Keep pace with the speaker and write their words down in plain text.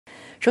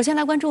首先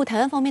来关注台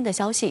湾方面的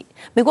消息，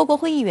美国国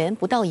会议员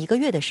不到1个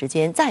月的时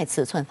间再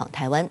次窜访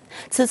台湾。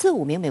此次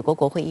5名美国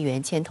国会议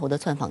员牵头的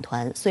窜访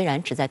团，虽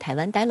然只在台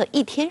湾待了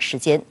1天时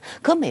间，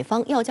可美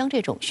方要将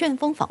这种旋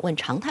风访问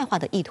常态化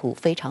的意图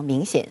非常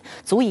明显，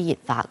足以引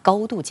发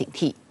高度警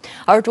惕。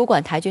而主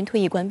管台军退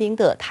役官兵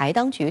的台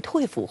当局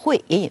退辅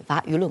会也引发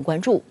舆论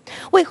关注。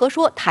为何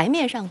说台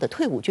面上的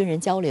退伍军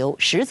人交流，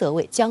实则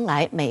为将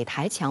来美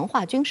台强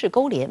化军事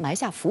勾连埋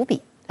下伏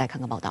笔？来看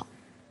看报道。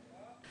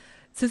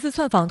此次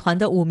窜访团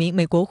的5名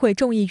美国会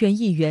众议院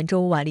议员周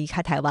五晚离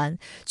开台湾。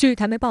据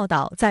台媒报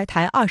道，在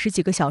台20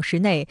几个小时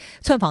内，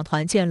窜访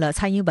团见了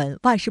蔡英文、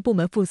外事部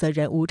门负责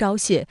人吴钊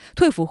燮、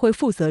退辅会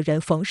负责人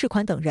冯世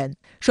宽等人。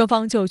双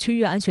方就区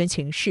域安全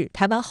情势、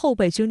台湾后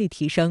备军力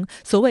提升、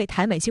所谓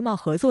台美经贸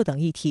合作等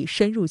议题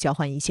深入交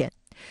换意见。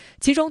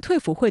其中退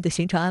辅会的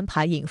行程安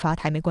排引发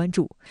台媒关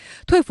注。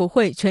退辅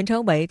会全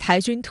称为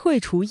台军退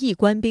除役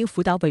官兵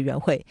辅导委员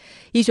会。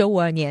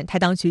1952年，台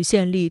当局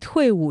建立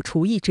退伍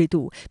除役制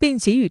度，并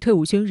给予退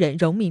伍军人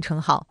荣民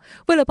称号。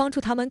为了帮助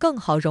他们更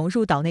好融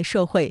入岛内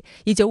社会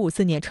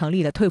，1954年成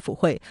立了退辅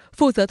会，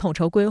负责统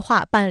筹规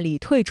划办理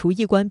退除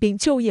役官兵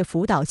就业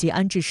辅导及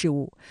安置事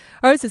务。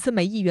而此次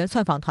美议员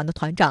窜访团的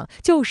团长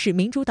就是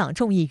民主党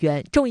众议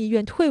员、众议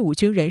院退伍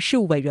军人事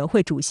务委员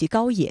会主席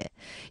高野。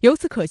由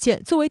此可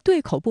见，作为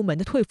对口部门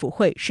的退辅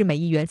会是美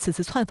议员此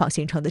次窜访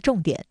行程的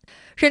重点。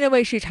深圳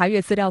卫视查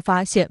阅资料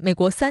发现，美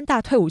国3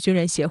大退伍军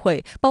人协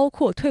会，包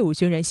括退伍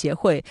军人协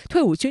会、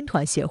退伍军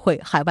团协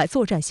会、海外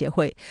作战协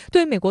会，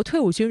对美国退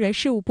伍军人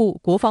事务部、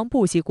国防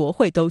部及国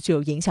会都具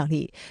有影响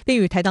力，并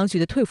与台当局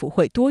的退辅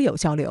会多有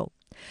交流。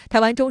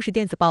台湾中时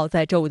电子报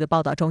在周五的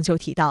报道中就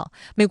提到，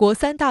美国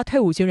3大退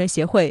伍军人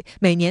协会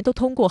每年都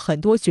通过很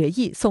多决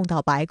议送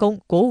到白宫、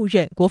国务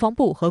院、国防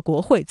部和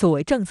国会作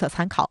为政策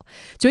参考，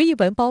决议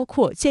文包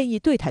括建议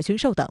对台军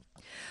售等。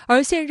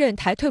而现任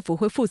台退辅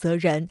会负责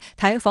人、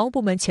台防务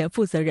部门前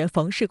负责人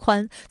冯世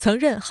宽曾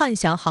任汉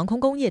翔航空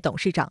工业董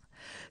事长，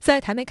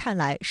在台媒看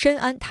来深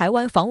谙台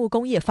湾防务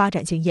工业发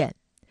展经验。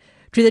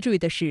值得注意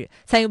的是，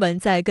蔡英文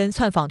在跟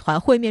窜访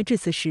团会面致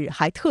辞时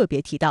还特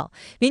别提到，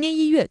明年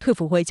1月退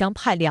辅会将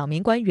派2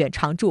名官员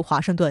常驻华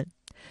盛顿。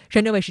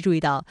深圳卫视注意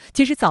到，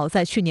其实早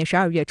在去年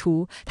12月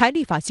初，台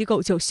立法机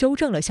构就修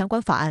正了相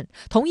关法案，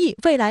同意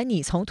未来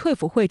拟从退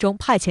辅会中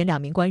派遣2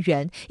名官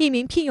员，1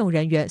名聘用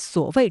人员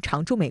所谓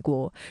常驻美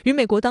国，与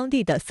美国当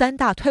地的3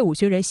大退伍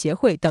军人协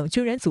会等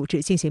军人组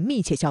织进行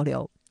密切交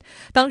流。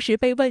当时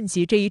被问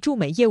及这一驻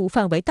美业务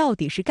范围到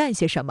底是干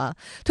些什么，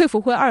退辅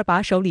会2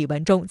把手李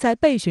文忠在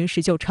备询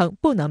时就称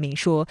不能明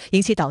说，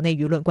引起岛内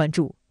舆论关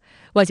注。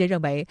外界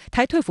认为，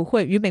台退辅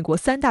会与美国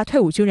3大退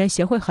伍军人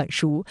协会很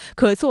熟，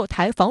可做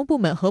台防务部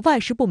门和外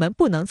事部门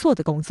不能做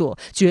的工作，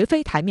绝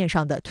非台面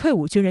上的退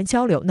伍军人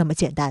交流那么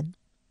简单。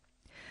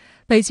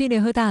北京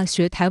联合大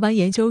学台湾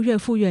研究院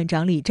副院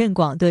长李振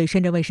广对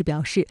深圳卫视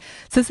表示，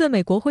此次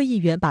美国会议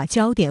员把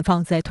焦点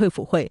放在退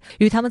辅会，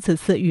与他们此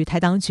次与台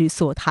当局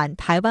所谈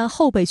台湾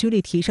后备军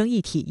力提升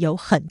议题有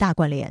很大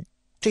关联。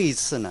这一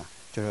次呢，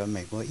就是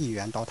美国议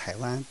员到台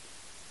湾，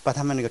把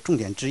他们那个重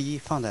点之一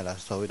放在了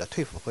所谓的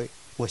退辅会。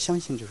我相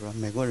信就是说，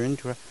美国人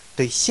就是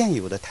对现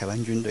有的台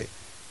湾军队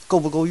够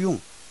不够用，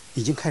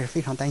已经开始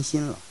非常担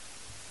心了。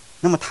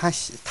那么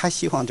他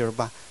希望就是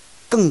把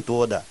更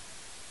多的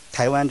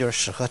台湾就是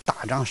适合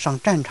打仗上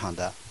战场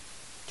的，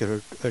就是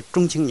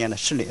中青年的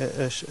适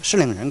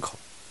龄人口，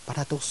把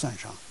它都算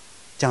上，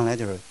将来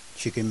就是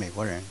去给美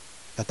国人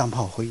要当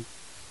炮灰，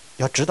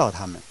要指导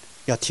他们，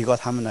要提高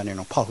他们的那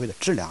种炮灰的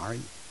质量而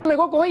已。美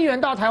国国会议员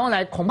到台湾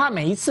来，恐怕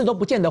每一次都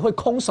不见得会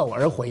空手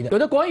而回的。有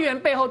的国会议员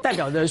背后代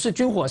表的是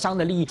军火商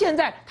的利益，现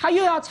在他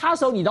又要插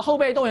手你的后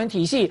备动员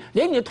体系，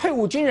连你的退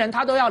伍军人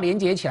他都要连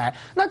结起来，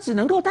那只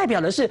能够代表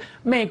的是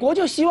美国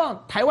就希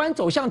望台湾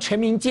走向全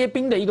民皆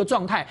兵的一个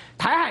状态。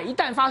台海一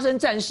旦发生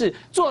战事，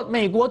做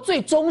美国最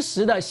忠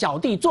实的小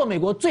弟，做美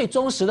国最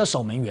忠实的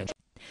守门员。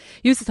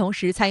与此同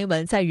时，蔡英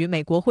文在与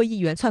美国会议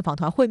员窜访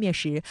团会面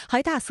时，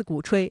还大肆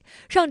鼓吹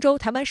上周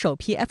台湾首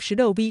批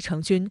F-16V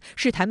成军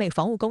是台美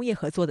防务工业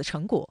合作的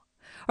成果。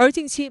而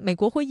近期，美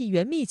国会议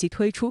员密集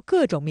推出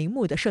各种名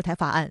目的涉台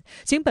法案，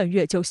仅本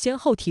月就先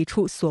后提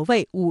出所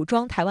谓武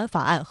装台湾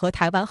法案和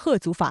台湾贺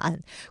族法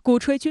案，鼓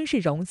吹军事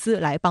融资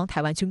来帮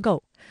台湾军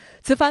购。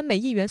此番美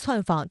议员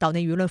窜访，岛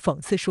内舆论讽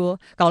刺说，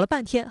搞了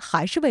半天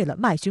还是为了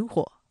卖军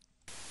火。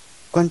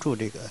关注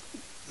这个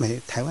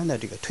台湾的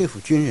这个退伍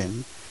军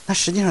人。那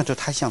实际上就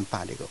他想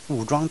把这个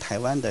武装台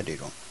湾的这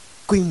种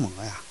规模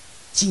呀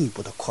进一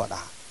步的扩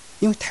大，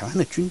因为台湾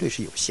的军队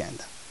是有限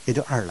的，也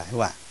就20来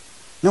万，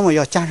那么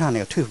要加上那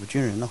个退伍军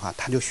人的话，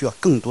他就需要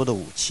更多的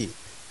武器，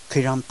可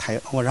以让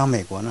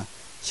美国呢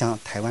向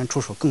台湾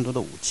出手更多的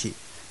武器，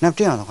那么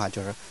这样的话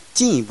就是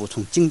进一步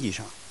从经济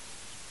上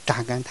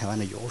榨干台湾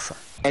的油水。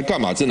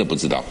干嘛真的不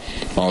知道，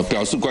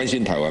表示关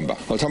心台湾吧。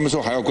他们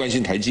说还要关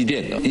心台积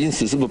电呢，因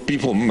此是不是逼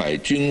迫我们买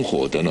军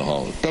火的呢？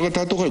大概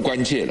他都会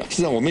关切了。事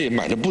实上我们也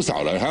买了不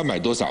少了，还要买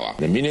多少啊？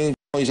明年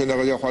现在大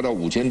概要花到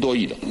5000多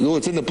亿了。如果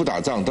真的不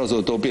打仗，到时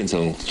候都变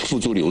成付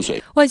诸流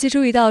水。外界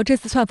注意到，这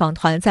次窜访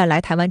团在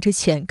来台湾之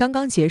前，刚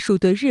刚结束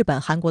对日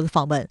本、韩国的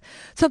访问。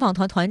窜访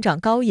团团长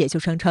高野就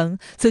声称，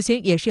此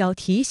行也是要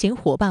提醒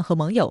伙伴和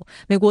盟友，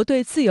美国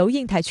对自由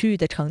印太区域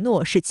的承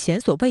诺是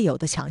前所未有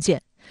的强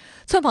健。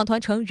窜访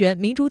团成员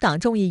民主党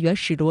众议员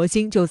史罗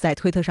金就在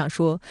推特上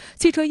说，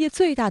汽车业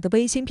最大的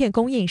微芯片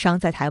供应商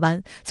在台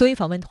湾，所以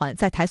访问团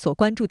在台所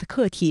关注的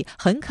课题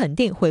很肯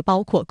定会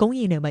包括供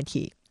应链问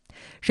题。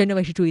深圳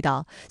卫视注意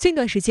到，近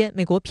段时间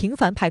美国频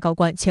繁派高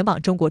官前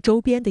往中国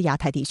周边的亚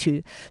太地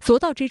区，所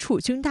到之处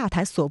均大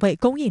谈所谓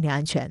供应链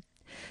安全。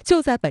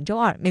就在本周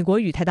二，美国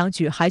与台当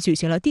局还举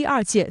行了第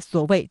2届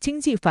所谓经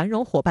济繁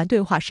荣伙伴对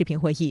话视频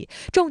会议，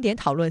重点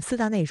讨论4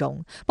大内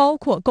容，包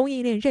括供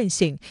应链韧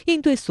性、应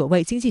对所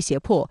谓经济胁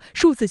迫、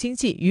数字经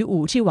济与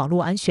5G 网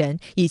络安全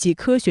以及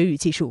科学与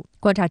技术。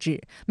观察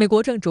指，美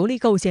国正着力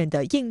构建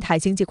的印太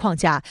经济框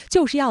架，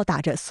就是要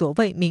打着所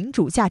谓民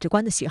主价值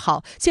观的旗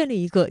号，建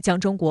立一个将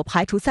中国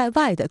排除在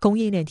外的供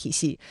应链体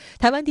系。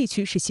台湾地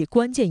区是其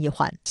关键一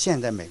环。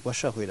现在美国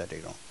社会的这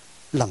种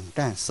冷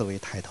战思维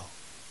抬头，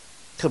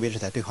特别是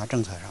在对华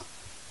政策上，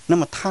那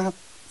么他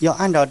要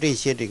按照这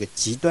些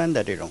极端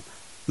的这种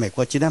美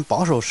国极端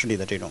保守势力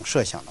的这种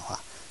设想的话，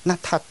那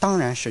他当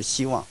然是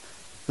希望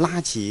拉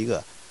起一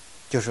个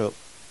就是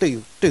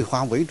对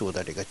华围堵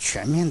的这个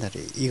全面的这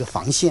一个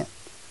防线，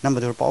那么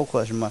就是包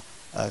括什么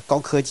高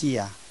科技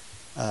呀、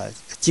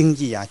经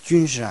济呀、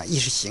军事啊、意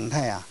识形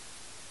态呀、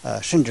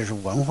甚至是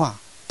文化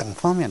等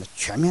方面的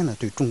全面的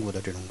对中国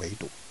的这种围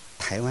堵。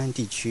台湾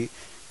地区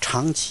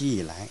长期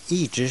以来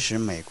一直是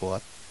美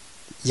国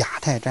亚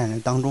太战略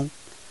当中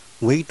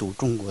围堵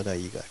中国的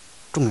一个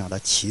重要的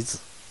棋子、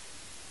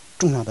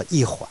重要的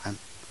一环。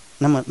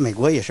那么美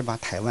国也是把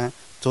台湾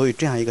作为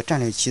这样一个战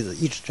略棋子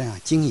一直这样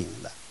经营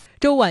的。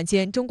周五晚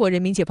间，中国人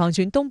民解放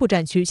军东部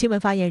战区新闻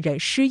发言人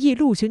施毅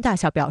陆军大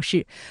校表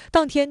示，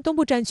当天东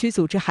部战区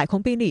组织海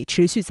空兵力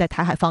持续在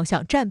台海方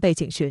向战备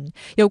警巡，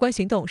有关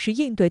行动是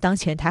应对当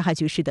前台海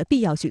局势的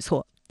必要举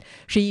措。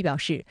施毅表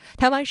示，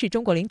台湾是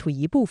中国领土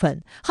一部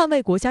分，捍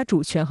卫国家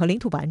主权和领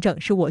土完整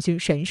是我军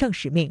神圣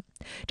使命。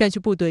战区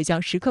部队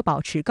将时刻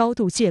保持高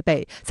度戒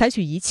备，采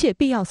取一切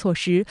必要措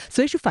施，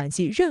随时反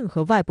击任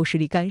何外部势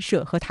力干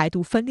涉和台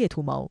独分裂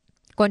图谋。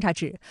观察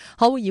指，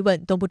毫无疑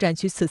问，东部战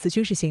区此次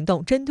军事行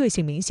动针对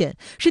性明显，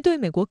是对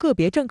美国个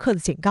别政客的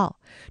警告。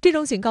这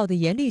种警告的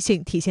严厉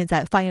性体现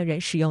在发言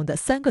人使用的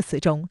3个词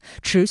中：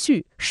持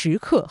续、时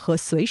刻和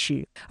随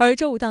时。而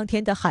周五当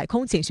天的海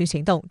空警巡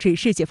行动只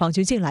是解放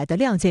军近来的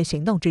亮剑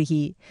行动之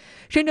一。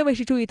深圳卫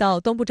视注意到，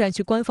东部战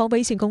区官方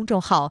微信公众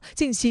号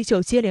近期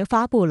就接连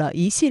发布了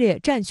一系列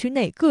战区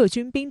内各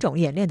军兵种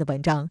演练的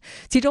文章，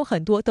其中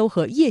很多都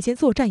和夜间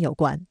作战有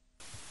关。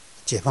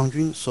解放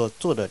军所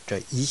做的这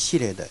一系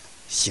列的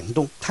行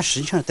动，它实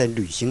际上在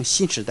履行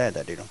新时代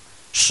的这种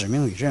使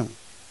命与任务，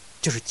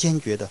就是坚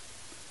决的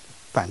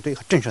反对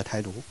和震慑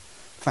台独，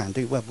反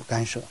对外部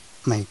干涉。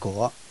美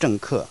国政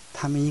客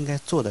他们应该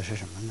做的是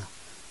什么呢？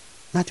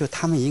那就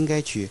他们应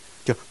该就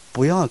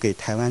不要给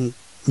台湾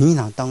民进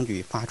党当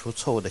局发出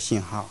错误的信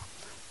号，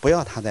不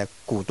要他在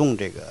鼓动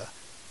这个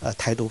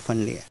台独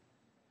分裂。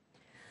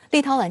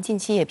立陶宛近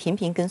期也频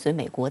频跟随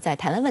美国在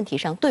台湾问题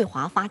上对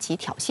华发起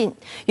挑衅，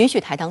允许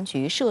台当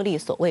局设立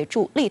所谓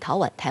驻立陶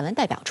宛台湾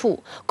代表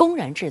处，公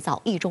然制造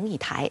一中一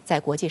台，在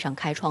国际上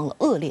开创了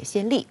恶劣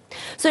先例。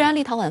虽然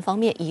立陶宛方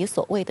面以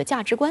所谓的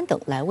价值观等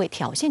来为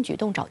挑衅举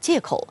动找借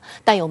口，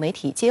但有媒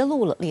体揭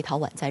露了立陶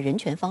宛在人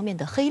权方面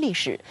的黑历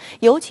史，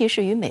尤其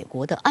是与美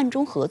国的暗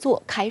中合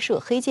作开设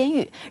黑监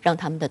狱，让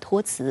他们的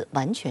托词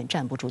完全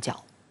站不住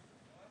脚。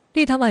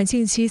立陶宛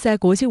近期在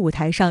国际舞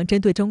台上针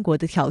对中国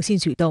的挑衅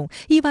举动，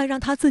意外让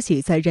他自己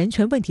在人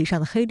权问题上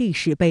的黑历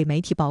史被媒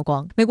体曝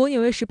光。美国《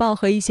纽约时报》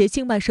和一些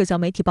境外社交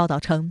媒体报道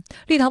称，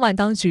立陶宛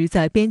当局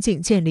在边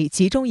境建立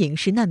集中营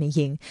式难民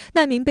营，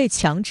难民被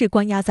强制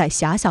关押在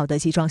狭小的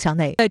集装箱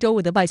内。在周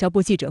五的外交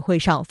部记者会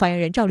上，发言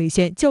人赵立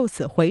坚就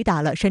此回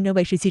答了深圳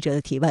卫视记者的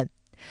提问。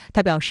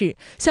他表示，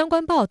相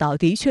关报道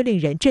的确令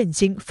人震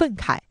惊愤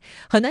慨，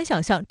很难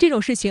想象这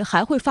种事情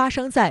还会发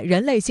生在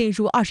人类进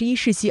入21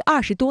世纪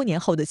20多年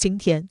后的今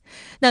天。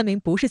难民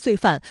不是罪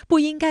犯，不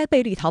应该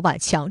被立陶宛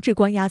强制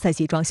关押在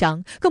集装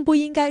箱，更不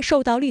应该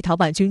受到立陶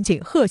宛军警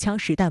荷枪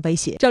实弹威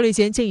胁。赵立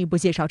坚进一步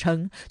介绍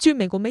称，据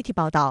美国媒体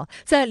报道，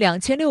在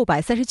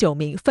2639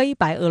名非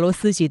白俄罗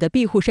斯籍的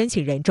庇护申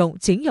请人中，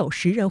仅有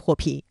10人获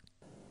批。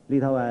立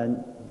陶宛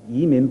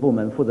移民部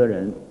门负责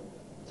人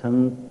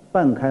曾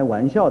半开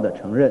玩笑地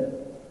承认，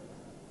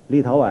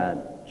立陶宛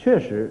确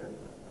实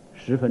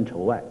十分仇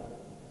外。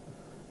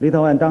立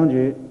陶宛当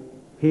局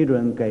批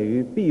准给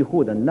予庇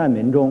护的难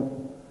民中，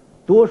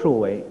多数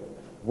为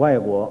外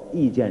国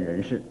意见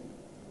人士。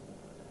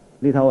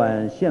立陶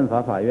宛宪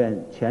法法院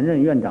前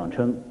任院长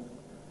称，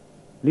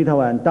立陶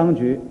宛当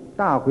局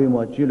大规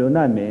模拘留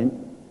难民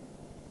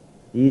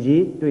以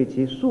及对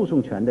其诉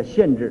讼权的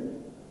限制，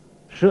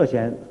涉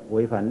嫌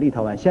违反立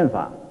陶宛宪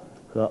法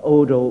和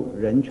欧洲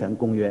人权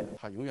公约。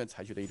他永远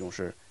采取的一种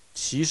是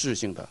歧视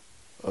性的、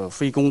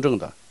非公正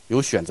的、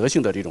有选择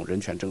性的这种人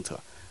权政策，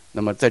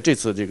那么在这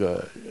次这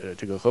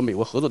个和美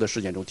国合作的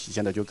事件中体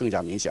现的就更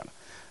加明显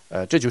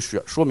了。这就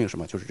说明什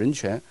么？就是人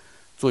权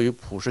作为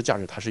普世价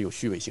值，它是有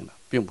虚伪性的，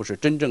并不是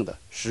真正的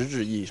实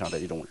质意义上的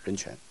一种人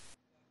权。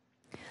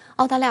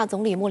澳大利亚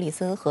总理莫里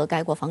森和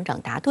该国防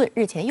长达顿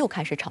日前又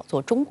开始炒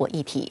作中国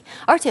议题，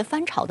而且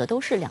翻炒的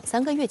都是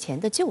2-3个月前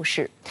的旧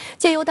事，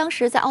借由当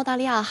时在澳大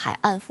利亚海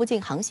岸附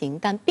近航行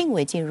但并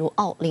未进入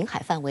澳领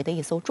海范围的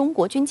一艘中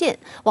国军舰，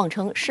妄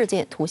称事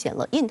件凸显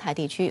了印太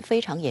地区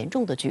非常严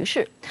重的局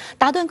势。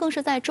达顿更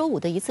是在周五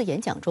的一次演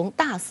讲中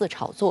大肆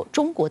炒作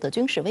中国的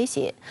军事威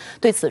胁，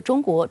对此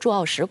中国驻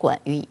澳使馆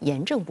予以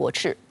严正驳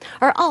斥，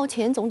而澳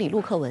前总理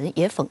陆克文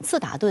也讽刺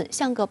达顿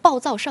像个暴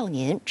躁少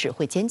年，只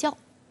会尖叫。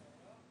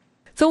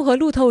综合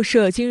路透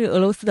社今日俄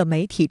罗斯的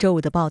媒体周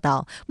五的报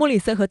道，莫里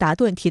森和达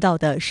顿提到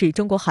的是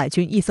中国海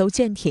军一艘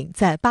舰艇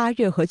在8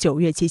月和9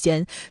月期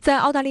间在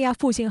澳大利亚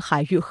附近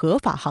海域合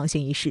法航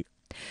行一事。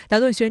达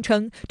顿宣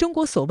称，中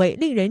国所谓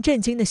令人震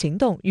惊的行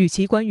动与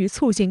其关于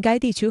促进该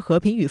地区和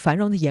平与繁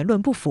荣的言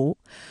论不符。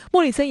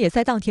莫里森也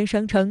在当天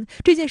声称，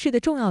这件事的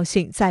重要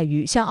性在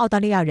于向澳大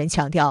利亚人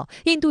强调，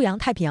印度洋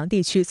太平洋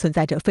地区存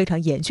在着非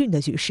常严峻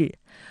的局势。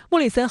莫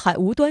里森还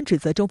无端指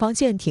责中方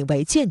舰艇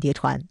为间谍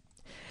船。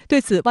对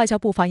此，外交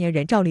部发言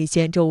人赵立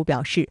坚周五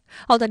表示，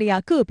澳大利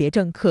亚个别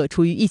政客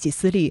出于一己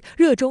私利，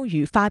热衷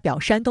于发表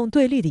煽动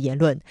对立的言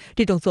论，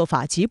这种做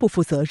法极不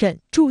负责任，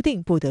注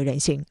定不得人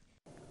心。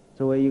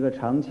作为一个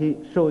长期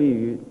受益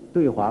于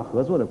对华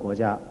合作的国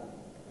家，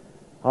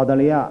澳大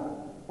利亚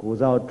鼓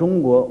噪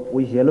中国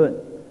威胁论，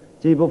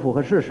既不符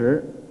合事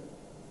实，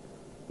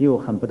又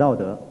很不道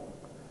德，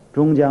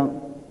终将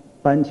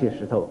搬起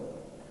石头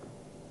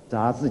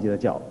砸自己的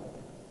脚。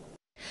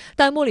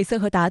但莫里森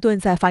和达顿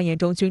在发言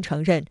中均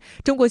承认，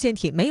中国舰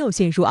艇没有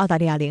进入澳大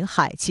利亚领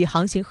海，其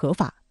航行合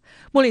法。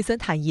莫里森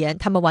坦言，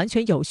他们完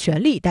全有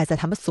权利待在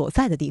他们所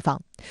在的地方。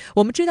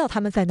我们知道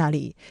他们在那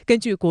里，根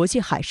据国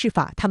际海事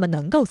法，他们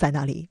能够在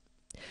那里。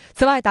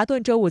此外，达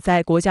顿周五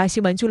在国家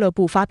新闻俱乐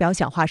部发表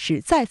讲话时，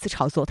再次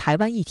炒作台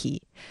湾议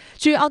题。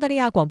据澳大利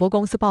亚广播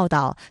公司报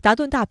道，达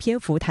顿大篇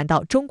幅谈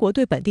到中国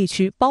对本地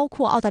区，包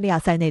括澳大利亚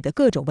在内的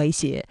各种威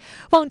胁，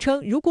妄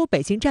称如果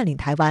北京占领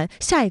台湾，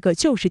下一个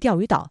就是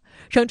钓鱼岛，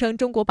声称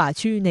中国把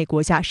区域内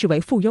国家视为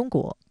附庸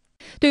国。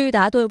对于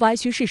达顿歪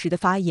曲事实的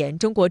发言，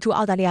中国驻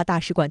澳大利亚大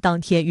使馆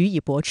当天予以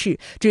驳斥，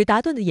指达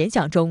顿的演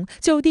讲中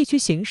就地区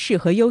形势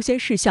和优先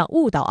事项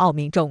误导澳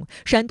民众，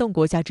煽动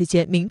国家之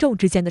间、民众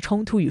之间的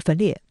冲突与分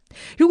裂。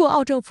如果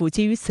澳政府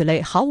基于此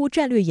类毫无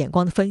战略眼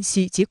光的分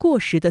析及过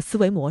时的思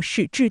维模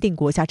式制定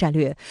国家战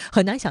略，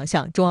很难想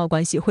象中澳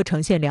关系会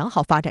呈现良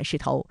好发展势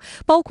头，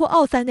包括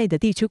澳在内的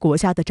地区国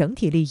家的整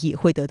体利益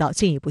会得到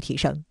进一步提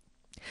升。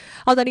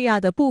澳大利亚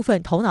的部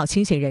分头脑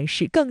清醒人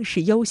士更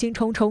是忧心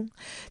忡忡。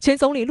前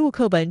总理陆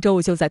克文周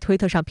五就在推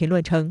特上评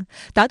论称，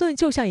达顿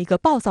就像一个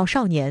暴躁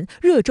少年，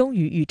热衷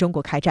于与中国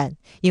开战，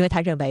因为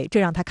他认为这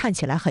让他看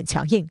起来很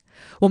强硬。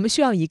我们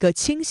需要一个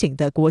清醒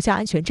的国家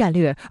安全战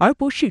略，而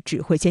不是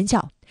只会尖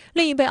叫。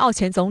另一位澳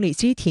前总理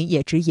基廷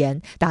也直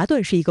言，达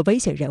顿是一个危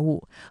险人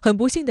物。很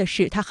不幸的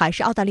是，他还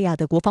是澳大利亚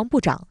的国防部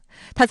长。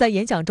他在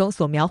演讲中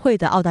所描绘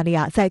的澳大利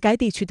亚在该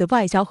地区的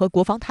外交和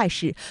国防态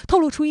势，透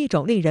露出一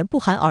种令人不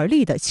寒而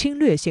栗的侵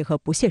略性和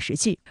不切实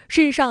际。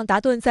事实上，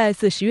达顿在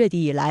自10月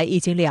底以来，已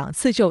经2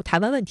次就台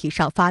湾问题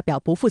上发表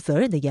不负责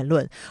任的言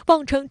论，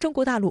妄称中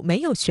国大陆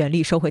没有权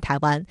利收回台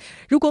湾。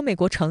如果美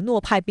国承诺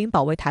派兵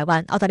保卫台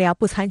湾，澳大利亚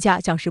不参加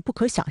将是不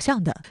可想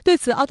象的。对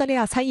此，澳大利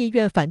亚参议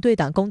院反对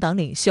党工党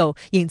领袖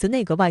影子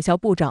内阁外交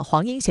部长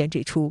黄英贤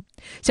指出，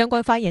相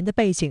关发言的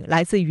背景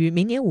来自于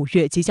明年5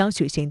月即将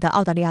举行的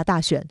澳大利亚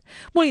大选。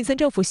莫里森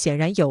政府显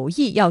然有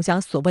意要将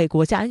所谓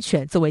国家安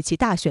全作为其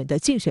大选的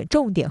竞选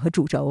重点和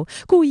主轴，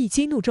故意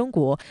激怒中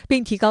国，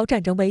并提高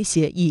战争威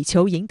胁，以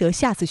求赢得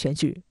下次选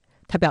举。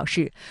他表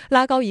示，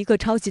拉高一个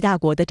超级大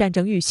国的战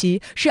争预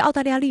期是澳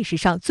大利亚历史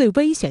上最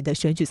危险的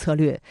选举策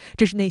略，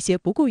这是那些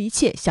不顾一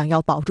切想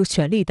要保住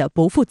权力的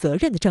不负责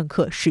任的政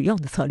客使用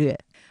的策略。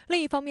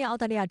另一方面，澳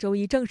大利亚周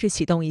一正式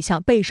启动一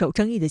项备受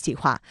争议的计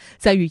划，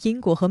在与英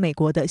国和美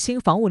国的新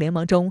防务联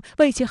盟中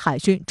为其海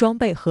军装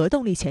备核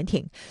动力潜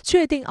艇，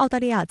确定澳大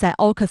利亚在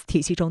AUKUS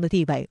体系中的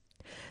地位。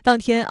当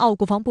天，澳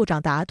国防部长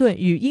达顿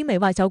与英美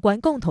外交官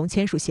共同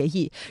签署协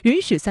议，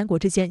允许三国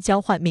之间交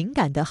换敏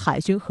感的海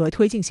军核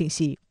推进信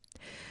息。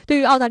对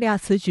于澳大利亚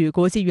此举，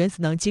国际原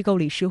子能机构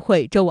理事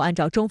会周五按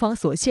照中方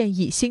所建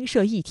议新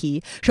设议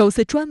题，首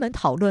次专门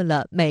讨论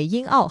了美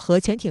英澳核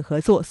潜艇合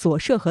作所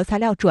涉核材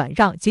料转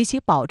让及其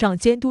保障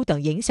监督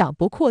等影响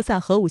不扩散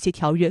核武器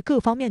条约各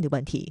方面的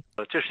问题。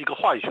这是一个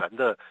话语权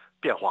的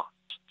变化，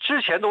之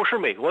前都是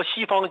美国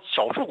西方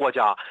少数国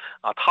家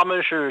他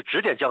们是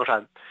指点江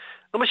山，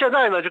那么现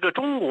在呢，这个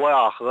中国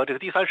和这个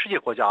第三世界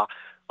国家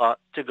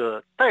这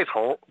个带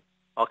头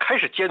开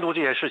始监督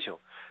这件事情，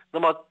那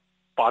么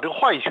把这个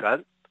话语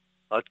权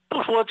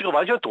不说这个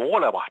完全夺过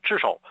来吧，至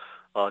少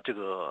这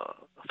个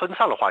分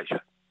散了话语权，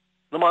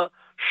那么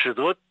使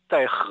得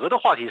在核的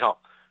话题上，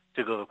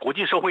这个国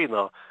际社会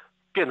呢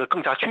变得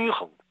更加均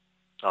衡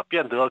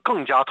变得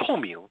更加透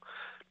明，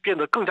变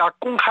得更加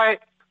公开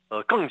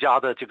更加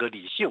的这个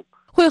理性。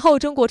会后，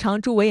中国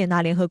常驻维也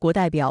纳联合国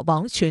代表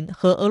王群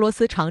和俄罗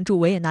斯常驻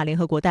维也纳联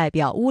合国代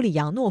表乌里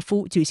扬诺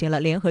夫举行了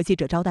联合记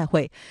者招待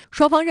会。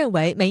双方认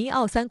为，美英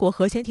澳三国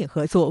核潜艇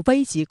合作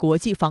危及国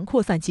际防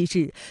扩散机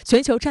制、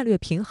全球战略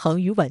平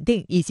衡与稳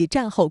定以及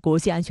战后国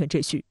际安全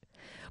秩序。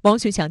王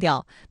群强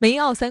调，美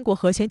英澳三国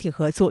核潜艇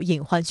合作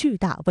隐患巨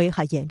大，危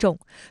害严重。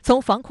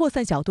从防扩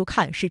散角度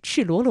看，是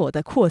赤裸裸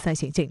的扩散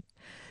行径。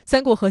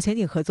三国核潜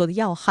艇合作的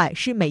要害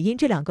是美英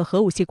这2个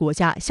核武器国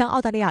家向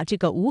澳大利亚这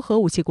个无核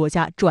武器国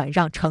家转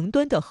让成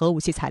吨的核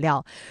武器材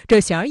料，这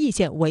显而易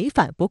见违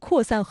反不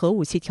扩散核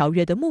武器条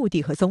约的目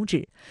的和宗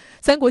旨。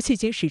三国迄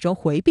今始终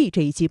回避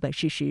这一基本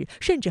事实，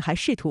甚至还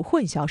试图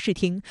混淆视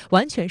听，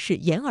完全是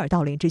掩耳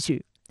盗铃之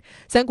举。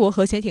三国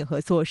核潜艇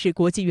合作是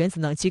国际原子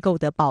能机构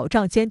的保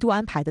障监督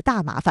安排的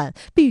大麻烦，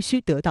必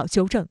须得到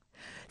纠正。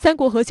三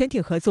国核潜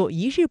艇合作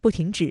一日不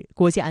停止，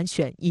国际安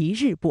全一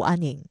日不安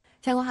宁。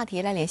相关话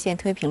题来连线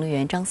特约评论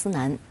员张思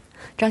南。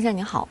张先生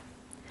您好，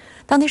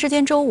当地时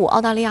间周五，澳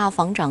大利亚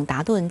防长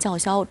达顿叫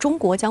嚣中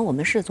国将我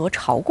们视作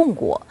朝贡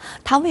国，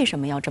他为什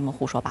么要这么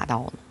胡说八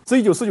道呢？自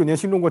1949年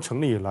新中国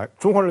成立以来，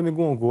中华人民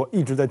共和国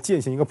一直在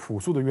践行一个朴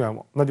素的愿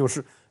望，那就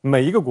是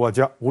每一个国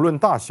家无论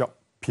大小、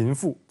贫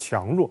富、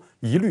强弱，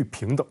一律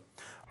平等。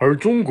而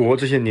中国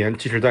这些年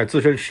即使在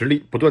自身实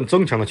力不断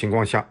增强的情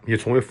况下，也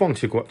从未放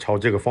弃过朝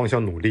这个方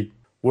向努力。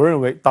我认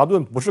为达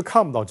顿不是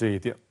看不到这一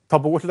点，他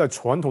不过是在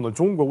传统的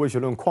中国威胁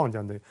论框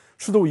架内，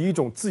试图以一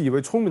种自以为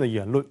聪明的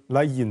言论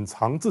来隐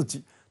藏自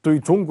己对于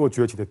中国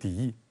崛起的敌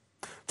意。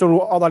正如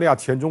澳大利亚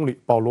前总理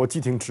保罗·基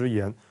廷直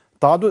言，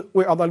达顿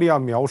为澳大利亚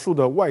描述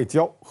的外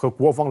交和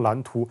国防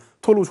蓝图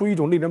透露出一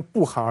种令人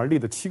不寒而栗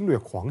的侵略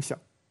狂想。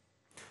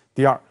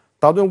第二，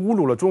达顿侮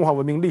辱了中华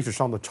文明历史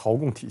上的朝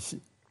贡体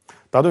系。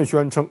达顿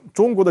宣称，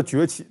中国的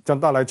崛起将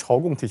带来朝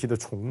贡体系的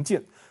重建，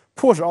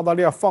迫使澳大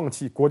利亚放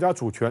弃国家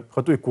主权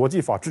和对国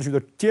际法秩序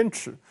的坚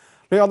持，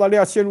令澳大利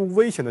亚陷入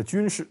危险的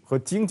军事和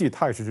经济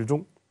态势之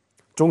中。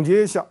总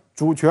结一下，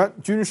主权、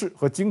军事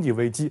和经济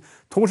危机，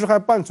同时还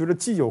伴随着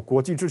既有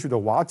国际秩序的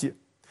瓦解。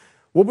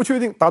我不确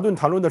定达顿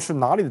谈论的是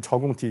哪里的朝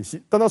贡体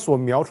系，但他所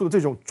描述的这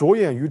种着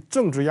眼于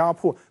政治压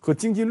迫和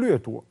经济掠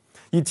夺，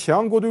以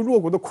强国对弱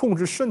国的控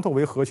制渗透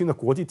为核心的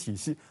国际体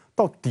系，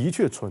倒的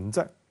确存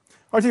在，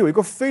而且有一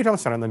个非常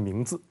响亮的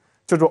名字，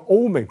叫做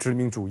欧美殖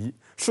民主义，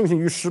盛行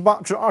于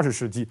18至20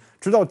世纪，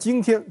直到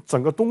今天，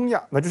整个东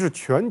亚乃至是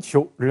全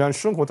球仍然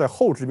生活在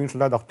后殖民时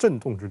代的阵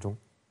痛之中。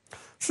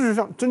事实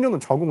上，真正的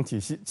朝贡体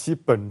系其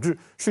本质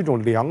是一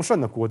种良善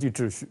的国际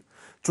秩序，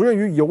着眼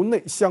于由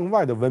内向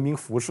外的文明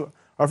辐射，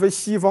而非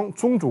西方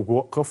宗主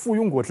国和附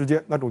庸国之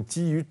间那种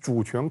基于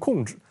主权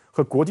控制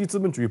和国际资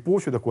本主义剥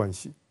削的关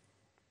系。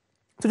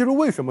这就是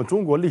为什么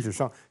中国历史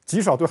上极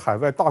少对海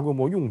外大规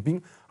模用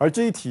兵，而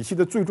这一体系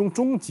的最终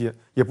终结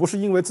也不是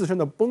因为自身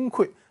的崩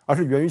溃，而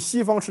是源于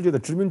西方世界的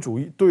殖民主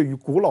义对于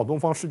古老东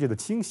方世界的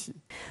侵袭。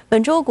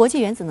本周国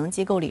际原子能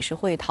机构理事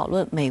会讨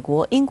论美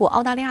国、英国、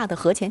澳大利亚的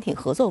核潜艇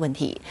合作问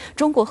题。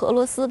中国和俄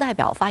罗斯代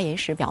表发言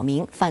时表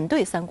明反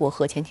对三国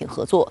核潜艇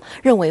合作，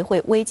认为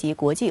会危及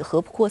国际核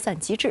扩散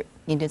机制。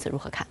您对此如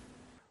何看？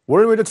我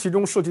认为这其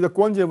中涉及的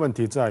关键问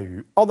题在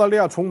于，澳大利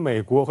亚从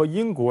美国和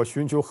英国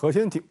寻求核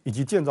潜艇以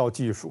及建造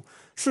技术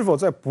是否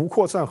在不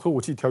扩散核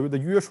武器条约的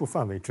约束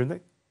范围之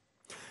内。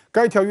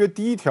该条约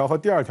第1条和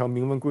第2条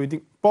明文规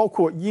定，包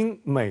括英、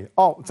美、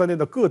澳在内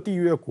的各缔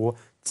约国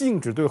禁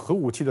止对核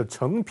武器的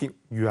成品、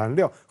原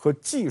料和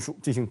技术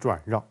进行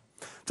转让。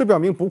这表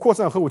明不扩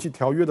散核武器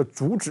条约的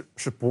主旨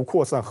是不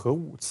扩散核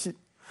武器。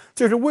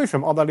这是为什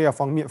么澳大利亚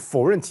方面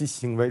否认其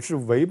行为是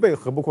违背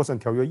核不扩散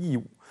条约义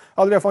务。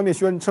澳大利亚方面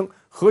宣称，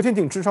核潜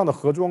艇之上的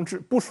核装置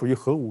不属于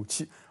核武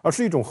器，而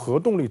是一种核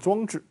动力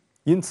装置，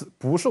因此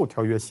不受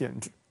条约限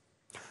制。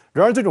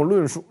然而，这种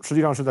论述实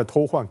际上是在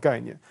偷换概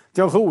念，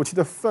将核武器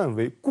的范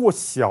围过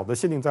小地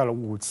限定在了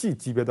武器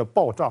级别的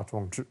爆炸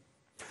装置。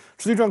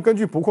实际上，根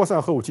据不扩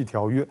散核武器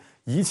条约，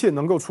一切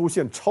能够出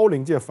现超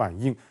临界反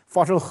应、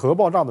发生核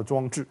爆炸的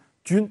装置，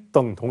均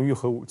等同于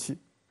核武器。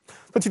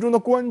它其中的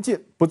关键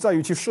不在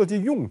于其设计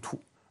用途，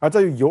而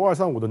在于铀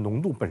235的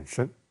浓度本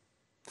身。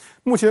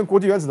目前，国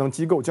际原子能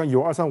机构将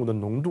铀235的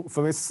浓度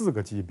分为4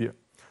个级别，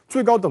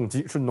最高等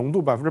级是浓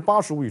度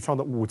85%以上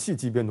的武器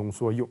级别浓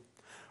缩铀。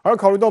而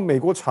考虑到美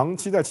国长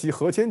期在其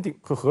核潜艇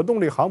和核动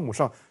力航母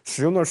上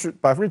使用的是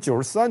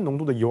93%浓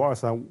度的铀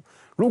235，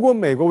如果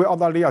美国为澳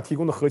大利亚提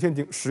供的核潜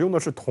艇使用的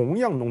是同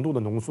样浓度的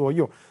浓缩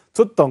铀，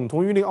则等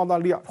同于令澳大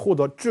利亚获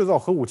得制造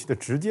核武器的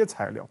直接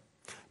材料，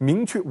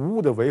明确无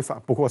误地违反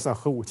不扩散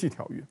核武器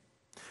条约。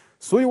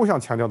所以我想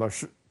强调的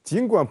是，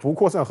尽管不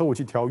扩散核武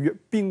器条约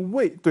并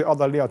未对澳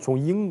大利亚从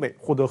英美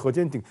获得核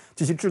潜艇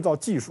及其制造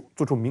技术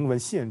做出明文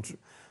限制，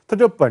但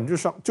这本质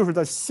上就是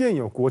在现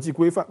有国际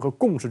规范和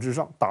共识之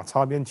上打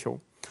擦边球，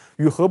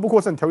与核不扩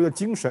散条约的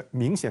精神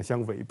明显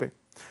相违背。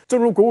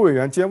正如国务委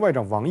员兼外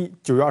长王毅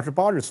9月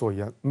28日所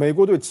言，美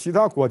国对其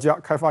他国家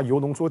开发铀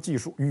浓缩技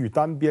术予以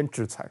单边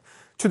制裁，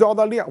却对澳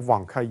大利亚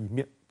网开一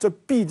面，这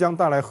必将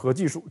带来核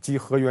技术及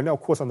核原料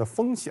扩散的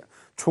风险，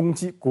冲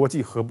击国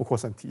际核不扩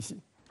散体系。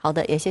好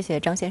的，也谢谢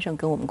张先生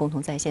跟我们共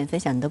同在线分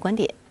享您的观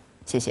点，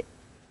谢谢。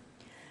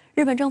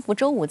日本政府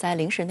周五在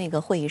临时内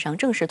阁会议上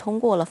正式通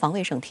过了防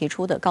卫省提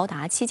出的高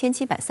达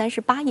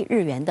7738亿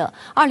日元的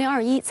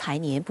2021财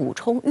年补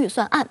充预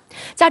算案，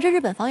加之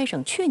日本防卫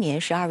省去年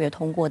12月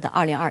通过的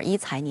2021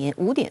财年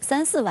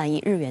5.34万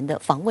亿日元的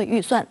防卫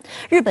预算，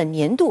日本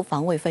年度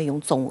防卫费用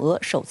总额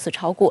首次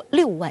超过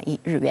6万亿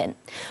日元。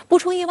不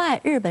出意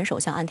外，日本首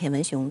相岸田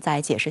文雄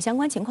在解释相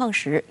关情况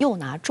时，又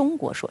拿中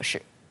国说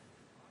事。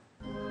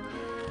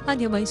岸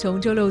田文雄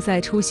周六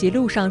在出席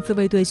陆上自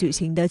卫队举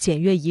行的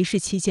检阅仪式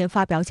期间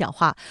发表讲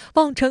话，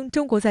妄称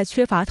中国在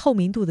缺乏透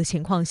明度的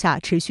情况下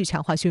持续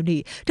强化军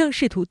力，正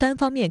试图单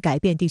方面改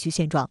变地区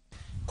现状。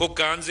国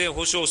家安全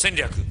保障戦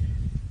略、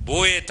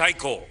防衛大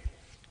綱、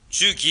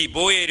中期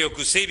防衛力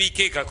整備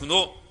計画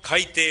の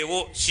改定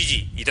を指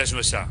示いたし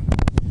ました。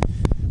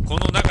こ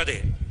の中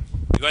で、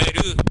いわゆ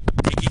る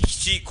敵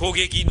基地攻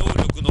撃能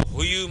力の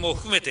保有も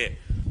含めて、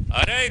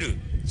あらゆる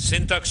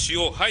選択肢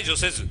を排除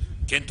せず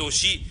検討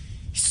し、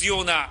必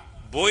要な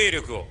防衛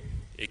力を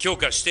強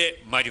化し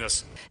てまいりま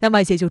す。那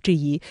外界就质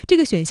疑，这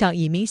个选项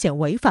已明显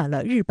违反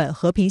了日本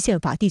和平宪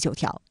法第9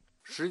条，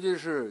实际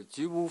是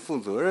极不负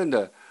责任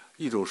的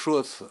一种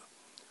说辞。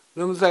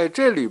那么在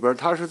这里边，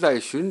他是在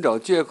寻找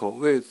借口，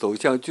为走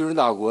向军事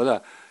大国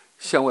的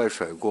向外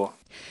甩锅。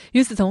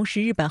与此同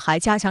时，日本还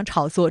加强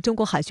炒作中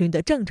国海军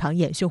的正常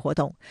演训活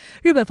动。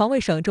日本防卫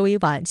省周一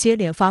晚接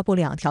连发布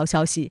2条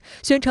消息，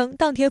宣称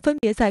当天分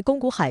别在宫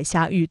古海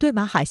峡与对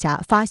马海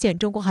峡发现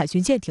中国海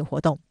军舰艇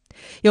活动。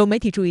有媒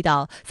体注意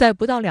到，在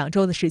不到2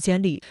周的时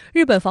间里，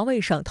日本防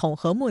卫省统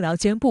合幕僚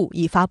监部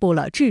已发布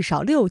了至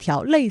少6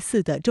条类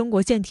似的中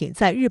国舰艇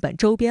在日本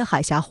周边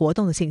海峡活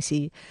动的信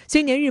息。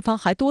今年日方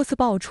还多次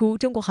爆出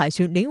中国海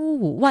军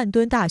055万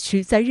吨大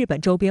驱在日本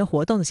周边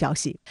活动的消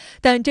息，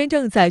但真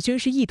正在军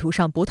事意图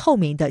上不透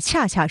明的，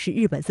恰恰是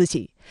日本自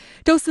己。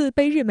周四，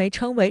被日媒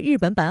称为日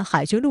本版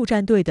海军陆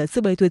战队的自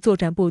卫队作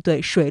战部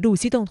队水陆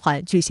机动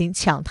团举行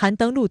抢滩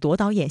登陆夺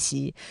岛演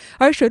习，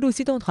而水陆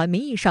机动团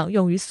名义上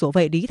用于所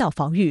谓离岛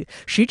防御，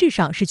实质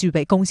上是具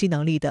备攻击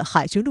能力的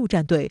海军陆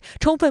战队，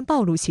充分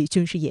暴露其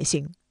军事野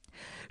心。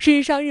事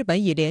实上，日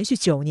本已连续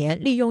9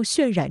年利用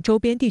渲染周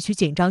边地区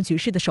紧张局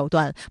势的手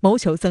段，谋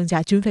求增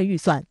加军费预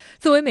算。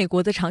作为美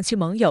国的长期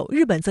盟友，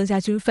日本增加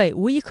军费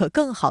无疑可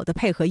更好地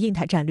配合印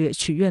太战略，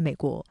取悦美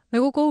国。美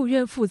国国务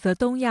院负责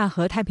东亚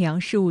和太平洋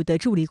事务的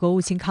助理国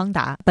务卿康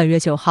达，本月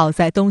9号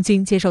在东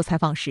京接受采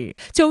访时，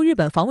就日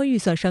本防卫预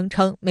算声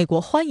称，美国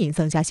欢迎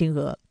增加金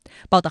额。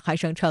报道还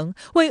声称，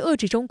为遏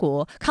制中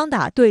国，康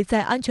达对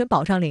在安全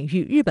保障领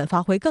域日本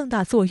发挥更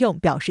大作用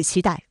表示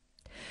期待。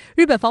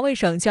日本防卫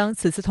省将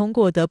此次通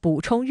过的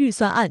补充预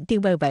算案定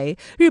位为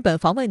日本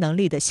防卫能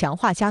力的强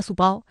化加速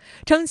包，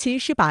称其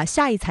是把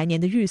下一财年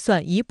的预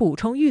算以补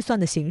充预算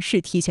的形式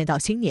提前到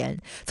新年，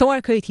从而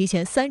可以提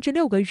前3至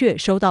6个月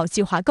收到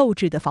计划购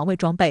置的防卫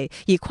装备，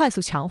以快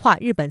速强化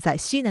日本在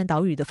西南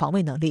岛屿的防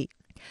卫能力。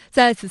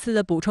在此次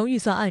的补充预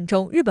算案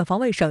中，日本防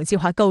卫省计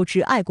划购置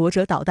爱国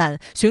者导弹、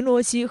巡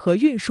逻机和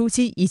运输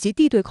机，以及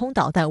地对空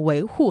导弹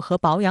维护和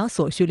保养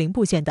所需零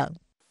部件等。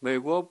美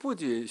国不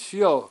仅需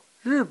要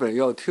日本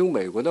要听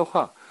美国的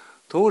话，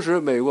同时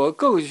美国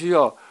更需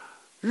要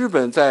日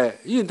本在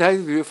印太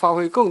地区发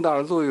挥更大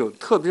的作用，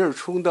特别是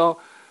充当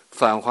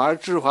反华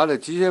制华的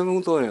急先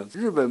锋作用。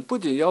日本不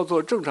仅要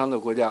做正常的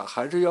国家，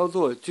还是要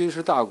做军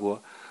事大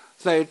国。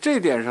在这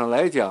点上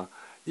来讲，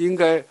应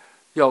该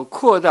要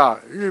扩大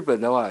日本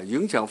的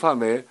影响范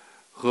围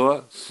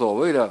和所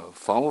谓的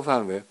防务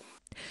范围。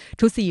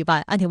除此以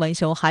外，岸田文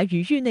雄还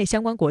与域内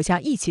相关国家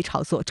一起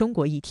炒作中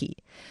国议题。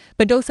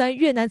本周3，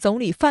越南总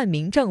理范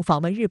明正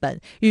访问日本，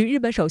与日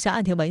本首相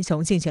岸田文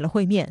雄进行了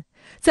会面。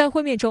在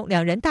会面中，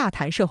两人大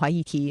谈涉华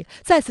议题，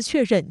再次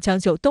确认将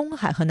就东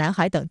海和南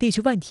海等地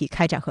区问题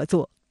开展合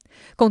作。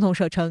共同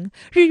社称，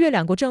日越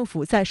两国政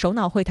府在首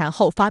脑会谈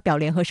后发表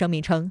联合声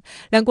明称，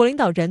两国领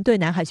导人对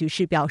南海局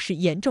势表示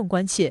严重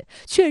关切，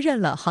确认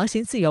了航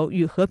行自由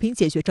与和平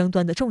解决争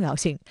端的重要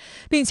性，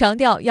并强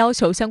调要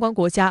求相关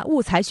国家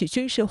勿采取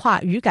军事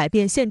化与改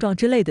变现状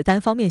之类的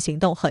单方面行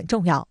动很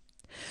重要。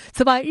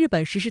此外，日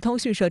本时事通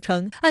讯社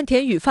称，岸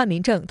田与范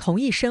明正同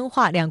意深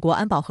化两国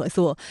安保合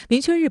作，明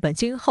确日本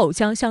今后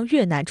将向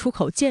越南出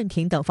口舰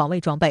艇等防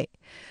卫装备。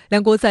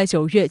两国在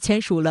9月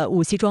签署了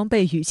武器装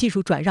备与技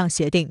术转让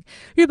协定。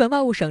日本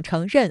外务省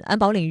承认，安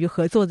保领域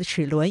合作的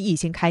齿轮已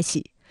经开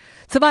启。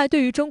此外，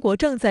对于中国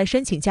正在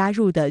申请加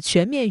入的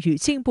全面与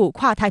进步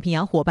跨太平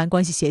洋伙伴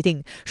关系协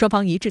定，双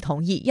方一致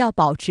同意要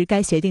保持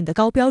该协定的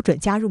高标准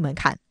加入门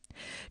槛。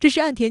这是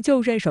岸田就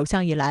任首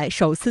相以来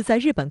首次在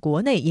日本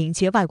国内迎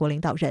接外国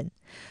领导人。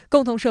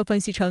共同社分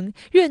析称，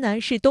越南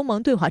是东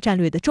盟对华战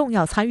略的重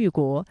要参与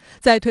国，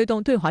在推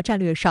动对华战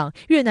略上，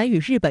越南与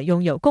日本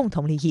拥有共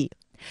同利益。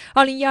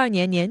2012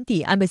年年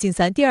底，安倍晋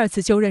三第2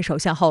次就任首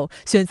相后，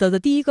选择的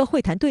第一个会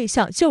谈对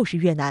象就是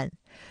越南。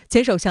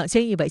前首相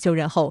菅义伟就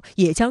任后，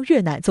也将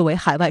越南作为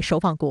海外首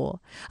访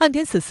国。岸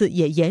田此次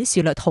也沿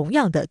袭了同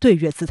样的对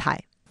越姿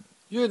态。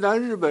越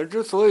南、日本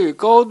之所以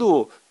高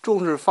度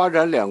重视发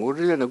展两国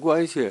之间的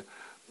关系，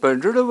本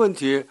质的问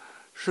题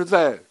是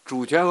在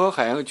主权和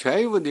海洋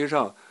权益问题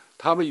上，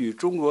他们与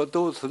中国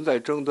都存在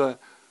争端。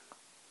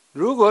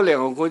如果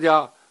两个国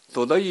家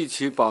走到一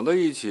起，绑到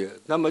一起，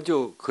那么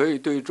就可以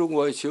对中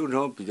国形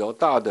成比较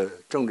大的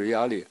政治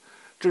压力，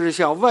这是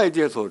向外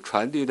界所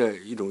传递的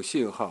一种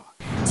信号。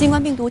新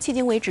冠病毒迄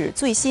今为止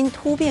最新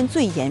突变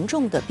最严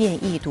重的变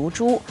异毒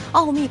株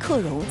奥密克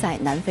戎在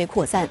南非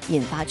扩散，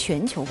引发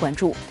全球关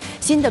注。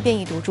新的变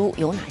异毒株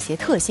有哪些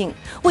特性？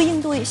为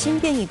应对新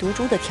变异毒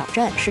株的挑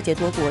战，世界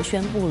多国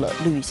宣布了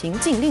旅行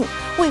禁令，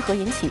为何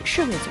引起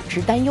世卫组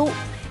织担忧？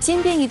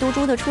新变异毒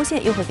株的出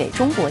现又会给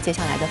中国接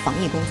下来的防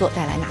疫工作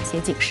带来哪些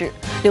警示？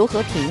刘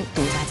和平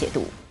独家解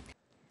读。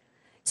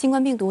新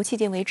冠病毒迄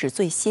今为止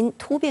最新、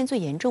突变最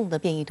严重的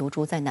变异毒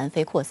株在南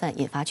非扩散，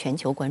引发全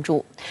球关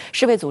注。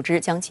世卫组织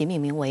将其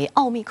命名为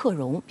奥密克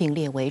戎，并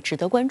列为值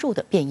得关注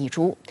的变异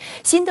株。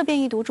新的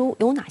变异毒株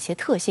有哪些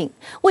特性？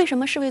为什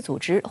么世卫组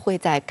织会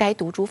在该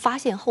毒株发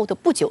现后的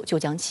不久就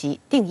将其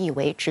定义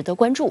为值得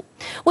关注？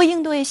为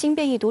应对新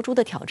变异毒株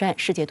的挑战，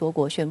世界多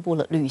国宣布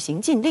了旅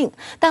行禁令，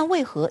但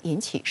为何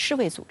引起世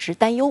卫组织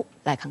担忧？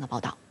来看看报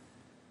道。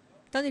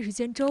当地时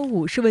间周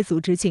五，世卫组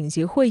织紧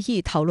急会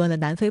议讨论了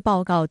南非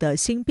报告的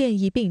新变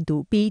异病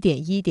毒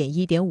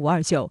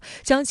B.1.1.529，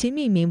 将其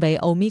命名为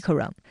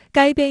Omicron。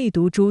该变异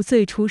毒株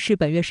最初是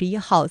本月11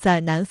号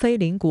在南非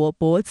邻国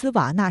博兹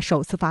瓦纳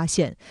首次发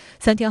现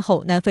，3天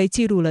后，南非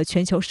记录了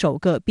全球首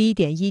个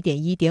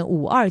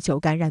B.1.1.529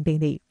 感染病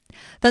例。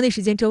当地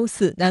时间周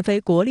四，南非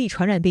国立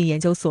传染病研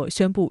究所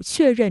宣布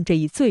确认这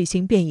一最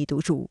新变异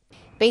毒株。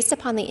Based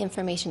upon the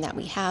information that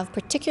we have,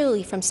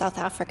 particularly from South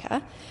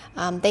Africa,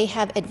 they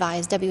have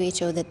advised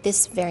WHO that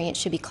this variant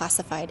should be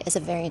classified as a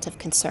variant of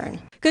concern.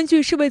 根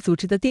据世卫组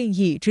织的定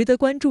义，值得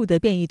关注的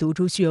变异毒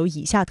株具有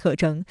以下特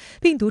征：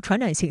病毒传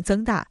染性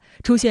增大，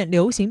出现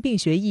流行病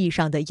学意义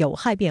上的有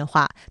害变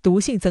化，毒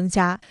性增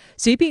加，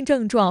疾病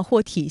症状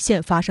或体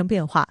现发生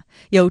变化，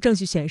有证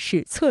据显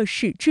示测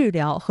试、治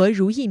疗和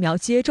如疫苗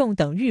接种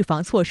等预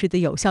防措施的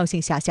有效性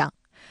下降。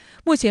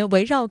目前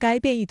围绕该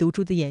变异毒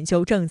株的研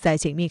究正在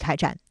紧密开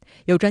展。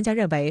有专家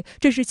认为，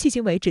这是迄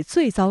今为止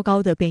最糟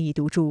糕的变异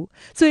毒株。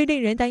最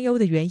令人担忧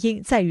的原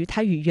因在于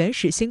它与原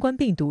始新冠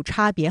病毒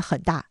差别很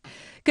大。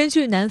根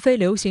据南非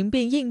流行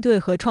病应对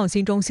和创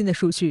新中心的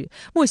数据，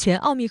目前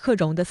奥密克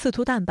戎的刺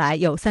突蛋白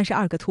有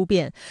32个突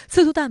变。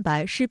刺突蛋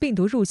白是病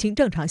毒入侵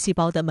正常细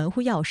胞的门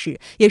户钥匙，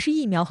也是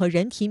疫苗和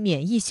人体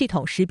免疫系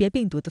统识别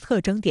病毒的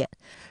特征点。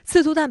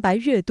刺突蛋白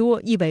越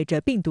多，意味着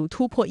病毒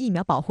突破疫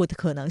苗保护的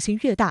可能性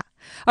越大。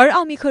而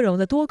奥密克戎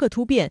的多个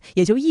突变，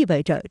也就意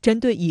味着针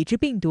对已知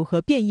病毒和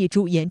变异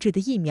株研制的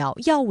疫苗、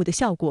药物的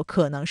效果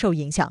可能受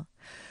影响。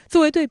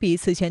作为对比，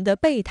此前的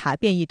贝塔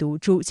变异毒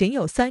株仅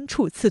有3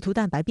处刺突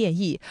蛋白变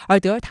异，而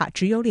德尔塔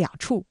只有2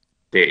处。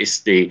There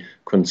is the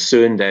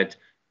concern that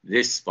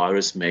this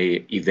virus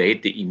may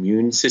evade the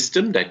immune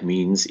system. That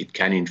means it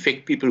can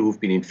infect people who have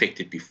been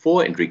infected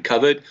before and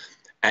recovered,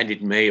 and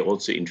it may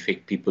also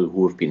infect people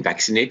who have been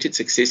vaccinated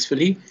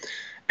successfully.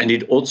 And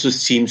it also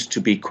seems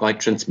to be quite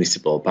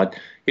transmissible. But,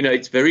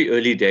 it's very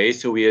early days,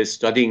 so we are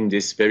studying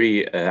this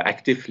very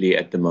actively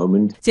at the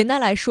moment. 简单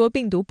来说，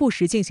病毒不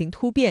时进行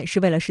突变是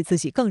为了使自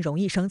己更容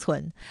易生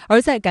存。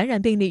而在感染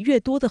病例越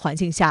多的环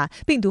境下，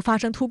病毒发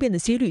生突变的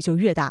几率就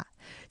越大。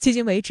迄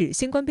今为止，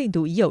新冠病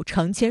毒已有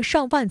成千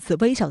上万次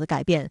微小的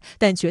改变，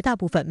但绝大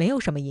部分没有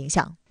什么影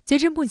响。截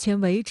至目前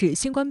为止，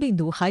新冠病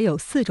毒还有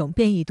4种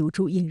变异毒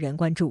株引人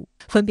关注，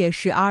分别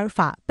是阿尔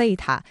法、贝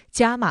塔、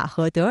伽马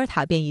和德尔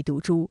塔变异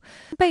毒株。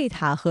贝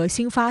塔和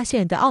新发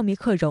现的奥密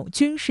克戎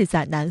均是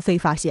在南非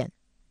发现。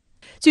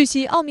据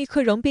悉，奥密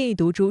克戎变异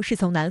毒株是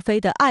从南非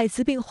的艾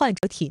滋病患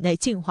者体内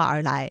进化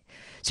而来。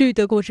据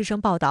德国之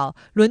声报道，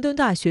伦敦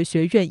大学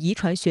学院遗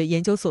传学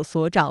研究所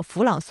所长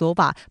弗朗索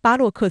瓦·巴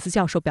洛克斯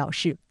教授表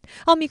示，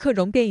奥密克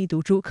戎变异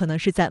毒株可能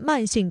是在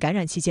慢性感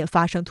染期间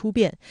发生突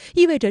变，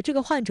意味着这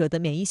个患者的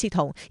免疫系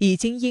统已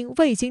经因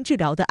未经治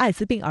疗的艾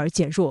滋病而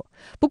减弱。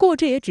不过，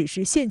这也只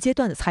是现阶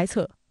段的猜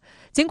测。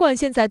尽管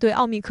现在对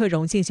奥密克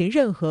戎进行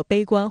任何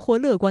悲观或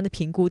乐观的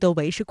评估都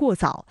为时过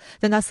早，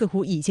但它似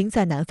乎已经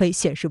在南非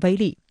显示威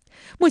力。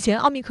目前，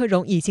奥密克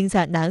戎已经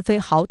在南非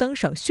豪登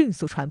省迅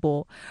速传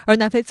播，而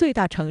南非最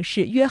大城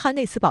市约翰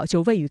内斯堡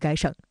就位于该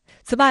省。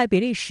此外，比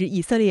利时、以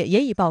色列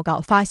也已报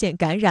告发现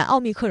感染奥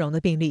密克戎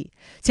的病例，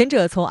前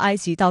者从埃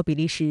及到比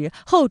利时，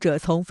后者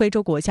从非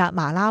洲国家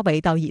马拉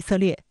维到以色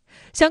列。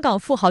香港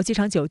富豪机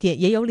场酒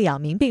店也有2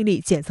名病例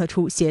检测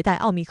出携带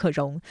奥密克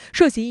戎，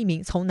涉及1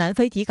名从南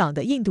非抵港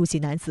的印度籍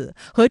男子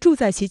和住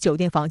在其酒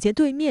店房间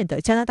对面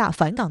的加拿大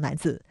返港男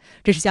子。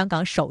这是香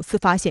港首次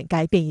发现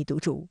该变异毒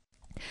株。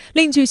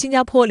另据新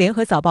加坡联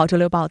合早报周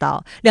六报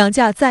道，2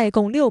架载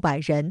共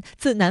600人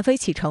自南非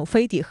启程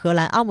飞抵荷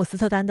兰阿姆斯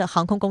特丹的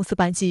航空公司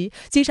班机，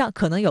机上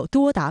可能有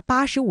多达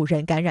85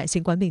人感染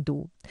新冠病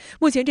毒。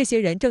目前这些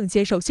人正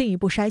接受进一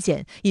步筛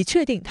检，以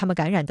确定他们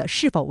感染的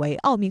是否为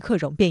奥密克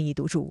戎变异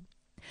毒株。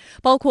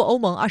包括欧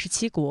盟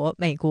27国、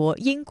美国、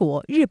英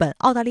国、日本、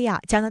澳大利亚、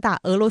加拿大、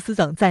俄罗斯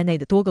等在内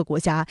的多个国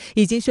家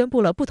已经宣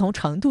布了不同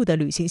程度的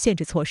旅行限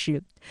制措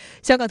施。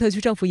香港特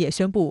区政府也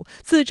宣布，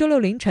自周六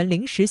凌晨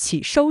0时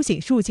起收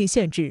紧入境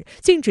限制，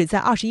禁止在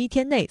21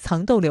天内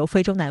曾逗留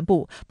非洲南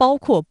部，包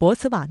括博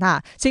茨瓦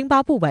纳、津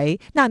巴布韦、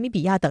纳米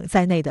比亚等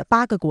在内的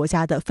8个国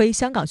家的非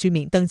香港居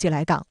民登记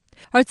来港。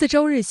而自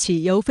周日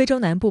起，由非洲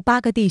南部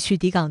8个地区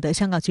抵港的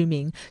香港居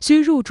民需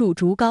入住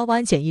竹篙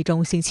湾检疫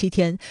中心7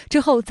天，之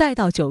后再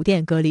到酒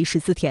店隔离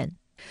14天。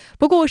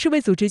不过，世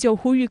卫组织就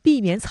呼吁避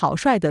免草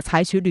率地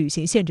采取旅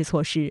行限制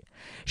措施。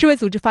世卫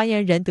组织发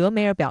言人德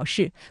梅尔表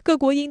示，各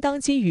国应当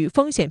基于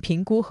风险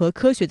评估和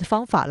科学的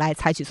方法来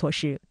采取措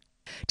施。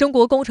中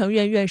国工程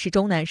院院士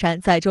钟南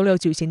山在周六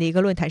举行的一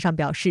个论坛上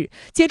表示，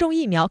接种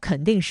疫苗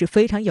肯定是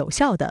非常有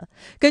效的。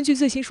根据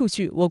最新数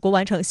据，我国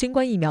完成新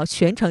冠疫苗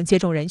全程接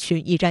种人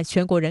群已占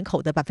全国人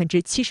口的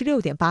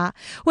 76.8%，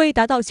 为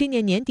达到今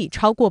年年底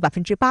超过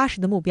 80%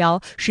 的目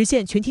标，实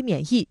现群体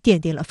免疫奠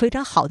定了非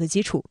常好的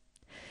基础。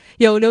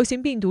有流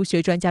行病毒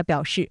学专家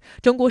表示，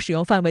中国使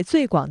用范围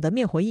最广的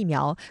灭活疫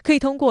苗，可以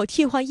通过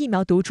替换疫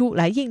苗毒株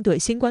来应对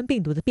新冠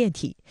病毒的变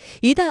体。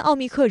一旦奥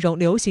密克戎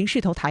流行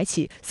势头抬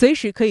起，随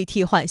时可以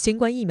替换新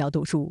冠疫苗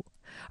毒株。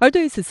而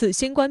对于此次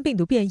新冠病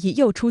毒变异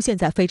又出现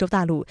在非洲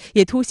大陆，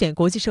也凸显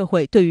国际社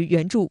会对于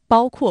援助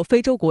包括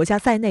非洲国家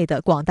在内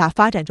的广大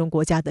发展中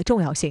国家的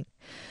重要性。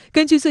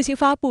根据最新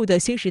发布的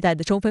新时代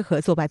的中非合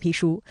作白皮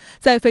书，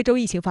在非洲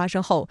疫情发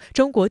生后，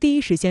中国第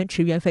一时间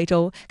驰援非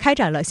洲，开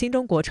展了新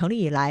中国成立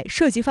以来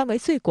涉及范围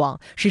最广、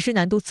实施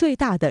难度最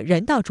大的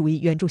人道主义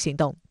援助行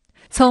动。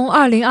从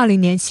2020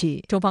年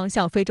起，中方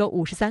向非洲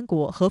53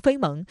国和非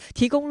盟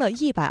提供了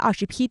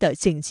120批的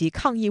紧急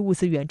抗疫物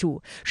资援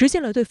助，实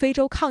现了对非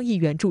洲抗疫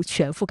援助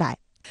全覆盖。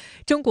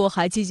中国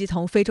还积极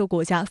同非洲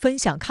国家分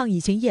享抗疫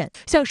经验，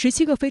向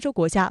17个非洲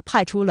国家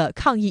派出了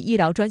抗疫医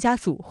疗专家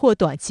组或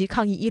短期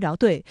抗疫医疗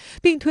队，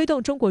并推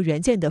动中国援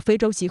建的非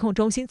洲疾控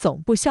中心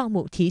总部项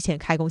目提前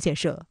开工建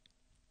设。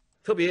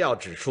特别要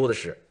指出的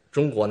是，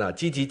中国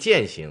积极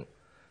践行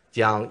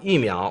将疫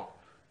苗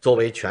作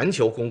为全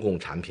球公共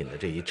产品的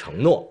这一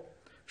承诺，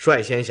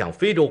率先向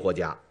非洲国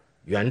家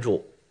援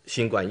助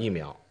新冠疫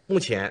苗，目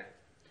前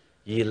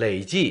已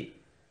累计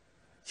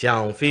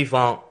向非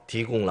方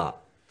提供了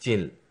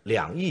近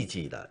2亿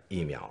剂的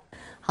疫苗。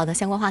好的，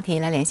相关话题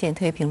来连线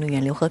特约评论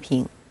员刘和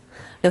平。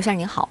刘先生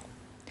您好。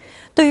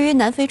对于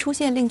南非出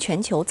现令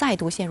全球再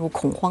度陷入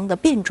恐慌的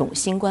变种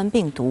新冠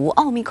病毒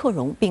奥密克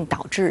戎，并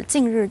导致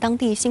近日当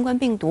地新冠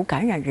病毒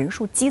感染人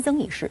数激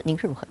增一事，您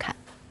是如何看？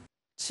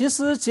其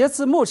实截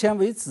至目前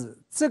为止，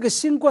这个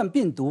新冠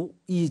病毒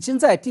已经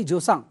在地球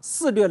上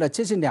肆虐了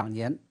接近2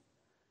年。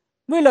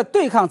为了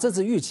对抗这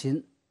次疫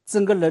情，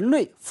整个人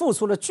类付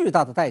出了巨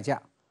大的代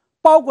价，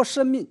包括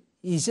生命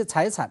以及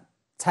财产、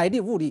财力、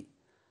物力。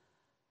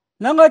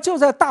然而就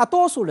在大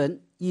多数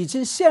人已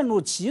经陷入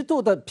极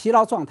度的疲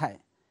劳状态，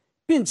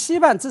并期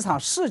盼这场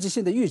世纪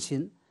性的疫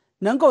情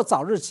能够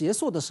早日结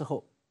束的时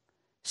候，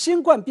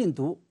新冠病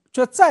毒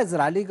却再次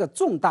来了一个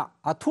重大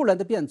而突然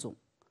的变种。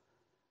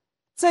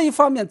这一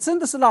方面真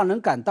的是让人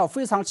感到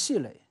非常气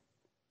馁，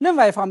另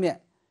外一方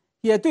面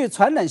也对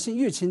传染性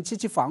疫情及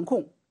其防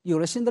控有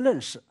了新的认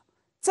识。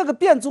这个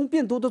变种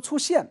病毒的出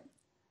现，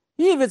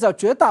意味着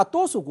绝大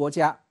多数国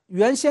家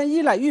原先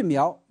依赖疫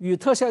苗与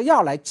特效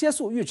药来结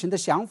束疫情的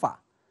想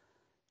法，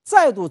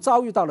再度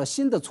遭遇到了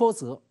新的挫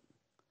折。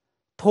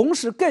同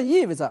时更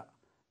意味着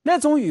那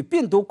种与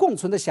病毒共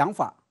存的想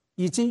法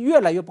已经越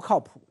来越不靠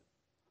谱。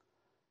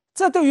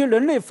这对于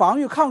人类防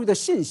御抗疫的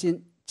信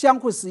心将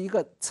会是一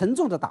个沉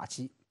重的打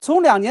击。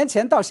从2年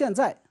前到现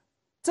在，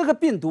这个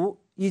病毒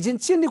已经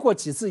经历过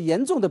几次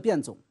严重的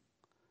变种，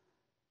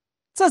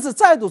这次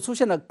再度出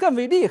现了更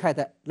为厉害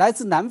的来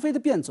自南非的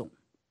变种，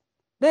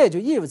那也就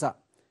意味着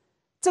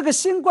这个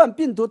新冠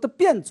病毒的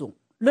变种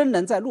仍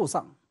然在路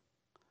上。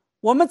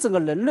我们整个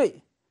人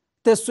类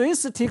得随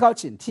时提高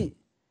警惕，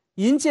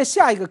迎接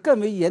下一个更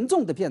为严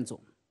重的变种。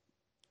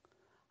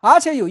而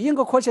且有英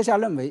国科学家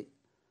认为，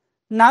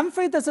南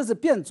非的这次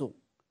变种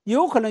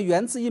有可能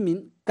源自一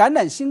名感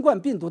染新冠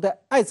病毒的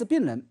艾滋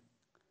病人。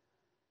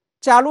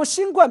假如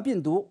新冠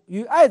病毒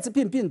与艾滋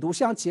病病毒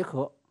相结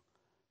合，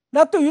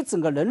那对于整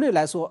个人类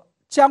来说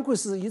将会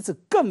是一次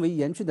更为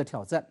严峻的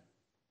挑战。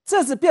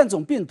这次变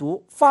种病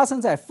毒发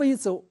生在非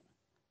洲，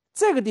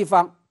这个地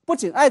方不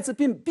仅艾滋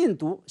病病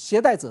毒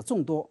携带者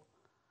众多，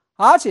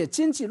而且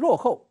经济落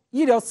后，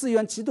医疗资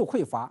源极度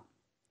匮乏，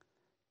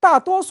大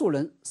多数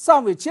人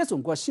尚未接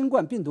种过新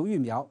冠病毒疫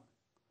苗。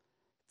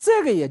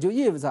这个也就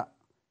意味着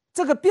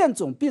这个变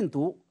种病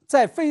毒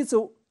在非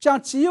洲将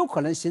极有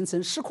可能形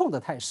成失控的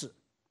态势。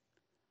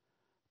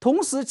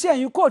同时，鉴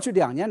于过去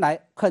2年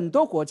来很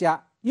多国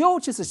家，尤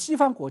其是西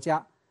方国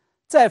家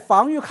在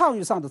防御抗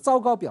疫上的糟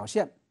糕表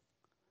现，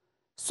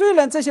虽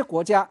然这些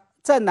国家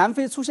在南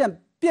非出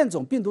现变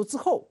种病毒之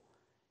后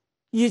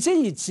已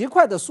经以极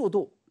快的速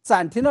度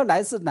暂停了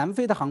来自南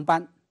非的航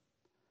班，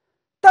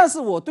但是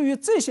我对于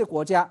这些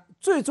国家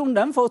最终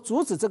能否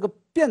阻止这个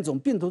变种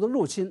病毒的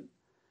入侵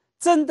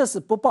真的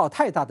是不抱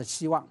太大的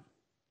期望。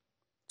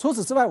除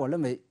此之外，我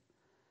认为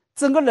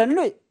整个人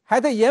类还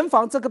得严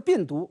防这个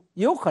病毒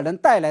有可能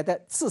带来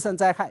的次生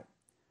灾害，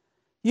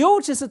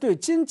尤其是对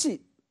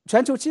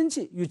全球经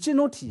济与金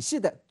融体系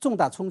的重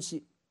大冲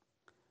击。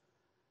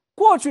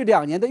过去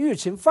2年的疫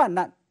情泛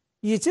滥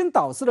已经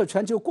导致了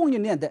全球供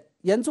应链的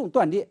严重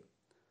断裂，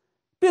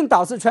并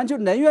导致全球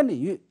能源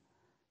领域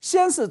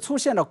先是出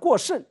现了过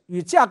剩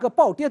与价格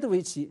暴跌的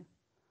危机，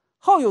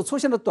后又出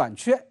现了短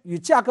缺与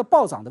价格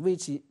暴涨的危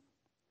机。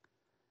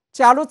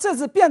假如这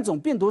次变种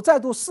病毒再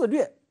度肆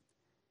虐，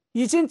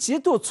已经极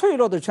度脆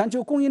弱的全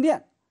球供应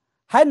链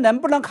还能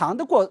不能扛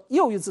得过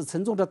又一次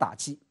沉重的打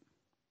击？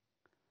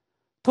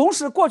同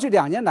时，过去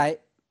2年来，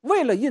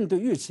为了应对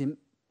疫情，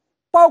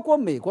包括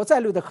美国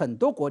在内的很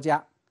多国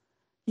家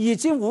已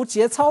经无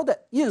节操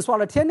地印刷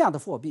了天量的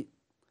货币，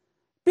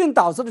并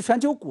导致了全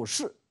球股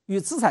市与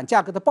资产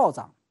价格的暴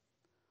涨。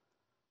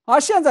而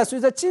现在随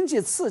着经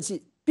济刺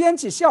激、边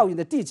际效应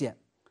的递减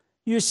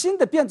与新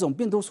的变种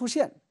病毒出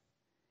现，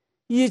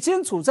已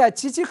经处在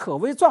岌岌可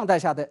危状态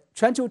下的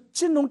全球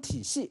金融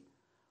体系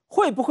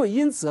会不会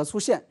因此而出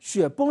现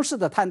雪崩式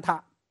的坍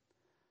塌？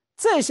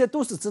这些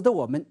都是值得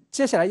我们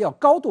接下来要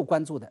高度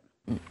关注的。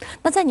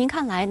那在您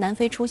看来，南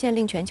非出现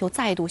令全球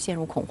再度陷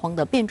入恐慌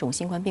的变种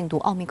新冠病毒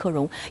奥密克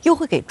戎，又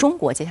会给中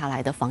国接下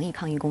来的防疫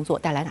抗疫工作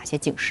带来哪些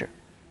警示？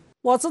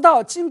我知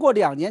道，经过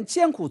2年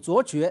艰苦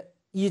卓绝，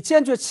以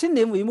坚决清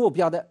零为目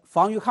标的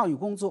防御抗疫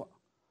工作，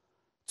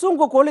中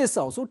国国内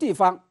少数地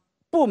方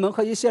部门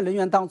和一些人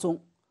员当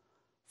中，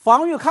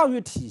防御抗疫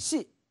体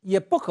系也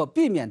不可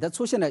避免地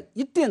出现了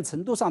一定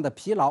程度上的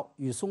疲劳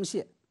与松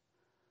懈。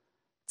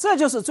这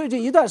就是最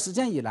近一段时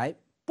间以来，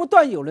不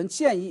断有人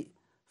建议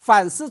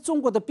反思中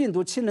国的病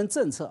毒清零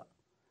政策，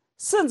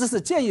甚至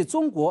是建议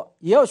中国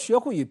也要学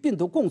会与病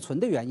毒共存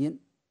的原因。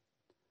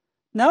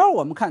然而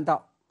我们看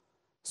到，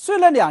虽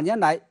然2年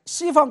来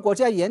西方国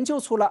家研究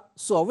出了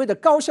所谓的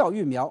高效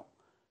疫苗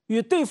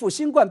与对付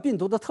新冠病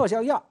毒的特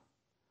效药，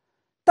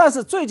但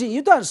是最近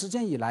一段时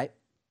间以来，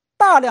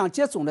大量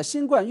接种了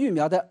新冠疫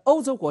苗的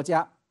欧洲国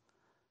家，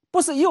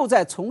不是又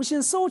在重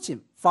新收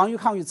紧防御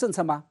抗疫政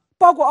策吗？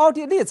包括奥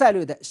地利在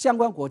内的相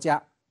关国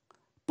家，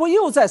不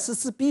又在实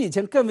施比以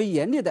前更为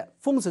严厉的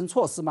封城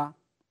措施吗？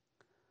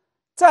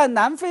在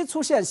南非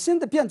出现新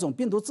的变种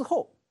病毒之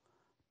后，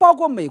包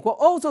括美国、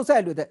欧洲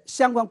在内的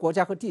相关国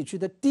家和地区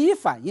的第一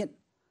反应，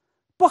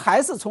不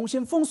还是重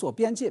新封锁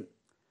边境，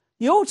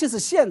尤其是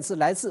限制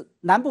来自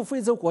南部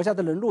非洲国家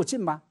的人入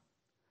境吗？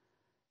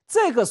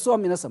这个说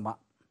明了什么？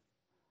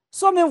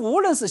说明无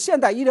论是现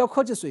代医疗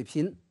科技水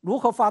平如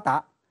何发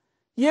达，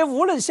也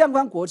无论相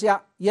关国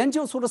家研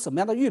究出了什么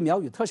样的疫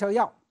苗与特效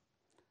药，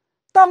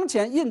当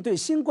前应对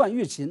新冠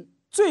疫情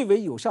最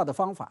为有效的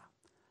方法，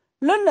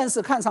仍然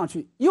是看上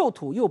去又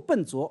土又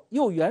笨拙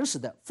又原始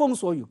的封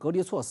锁与隔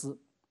离措施，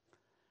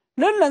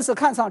仍然是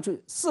看上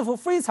去似乎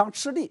非常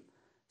吃力，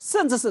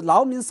甚至是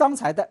劳民伤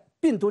财的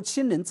病毒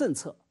清零政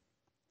策。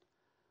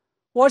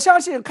我相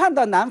信看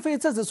到南非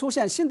这次出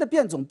现新的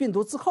变种病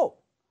毒之后，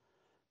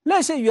那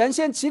些原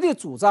先极力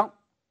主张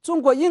中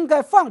国应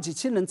该放弃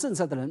清零政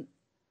策的人，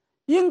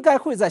应该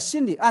会在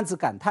心里暗自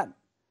感叹，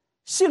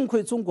幸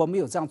亏中国没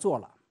有这样做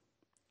了。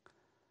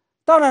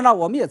当然了，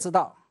我们也知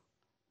道，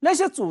那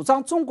些主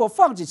张中国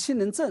放弃清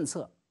零政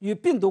策与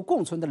病毒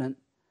共存的人，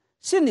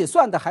心里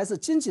算的还是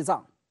经济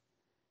账，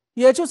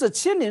也就是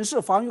清零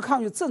式防御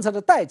抗疫政策的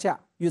代价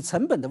与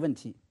成本的问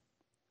题。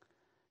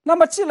那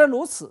么既然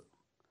如此，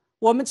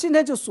我们今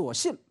天就索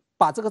性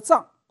把这个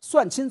账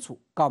算清楚、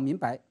搞明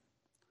白。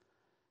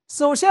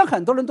首先，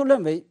很多人都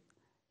认为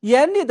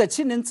严厉的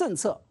清零政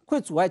策会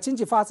阻碍经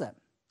济发展，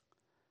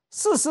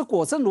事实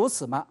果真如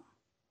此吗？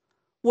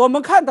我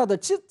们看到的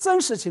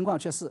真实情况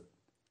却是，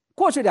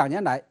过去2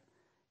年来，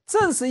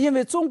正是因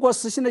为中国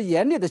实行了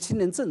严厉的清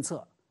零政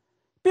策，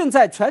并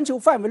在全球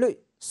范围内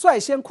率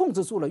先控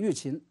制住了疫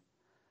情，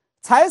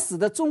才使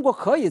得中国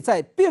可以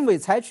在并未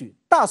采取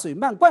大水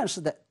漫灌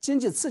式的经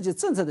济刺激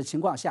政策的情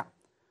况下，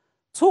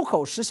出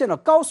口实现了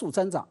高速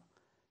增长，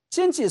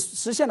经济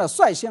实现了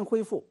率先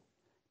恢复，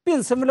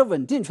并成为了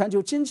稳定全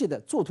球经济的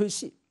助推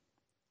器。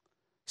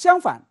相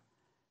反，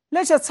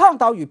那些倡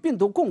导与病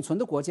毒共存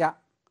的国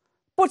家，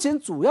不仅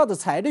主要的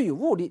财力与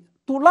物力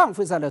都浪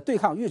费在了对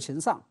抗疫情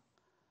上，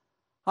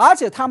而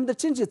且他们的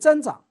经济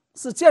增长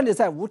是建立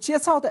在无节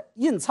操的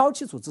印钞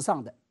基础之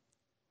上的。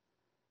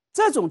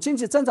这种经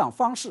济增长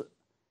方式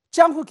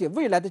将会给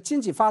未来的经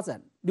济发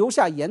展留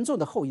下严重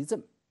的后遗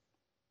症。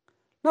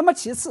那么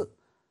其次，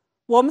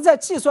我们在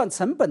计算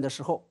成本的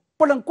时候，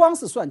不能光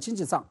是算经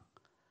济账，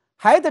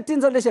还得盯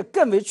着那些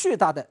更为巨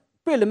大的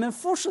被人们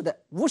忽视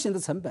的无形的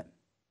成本。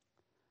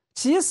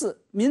其一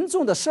是民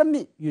众的生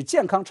命与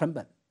健康成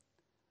本。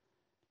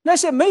那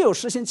些没有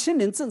实行清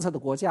零政策的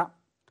国家，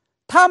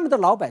他们的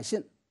老百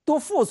姓都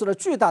付出了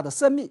巨大的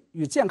生命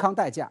与健康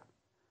代价。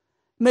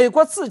美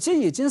国至今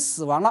已经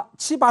死亡了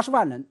70-80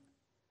万人，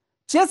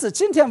截止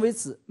今天为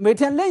止，每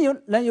天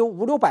仍有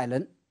500-600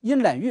人因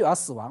染疫而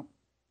死亡。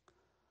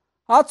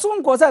而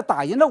中国在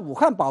打赢了武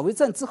汉保卫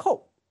战之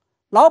后，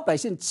老百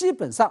姓基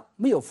本上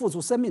没有付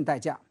出生命代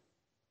价。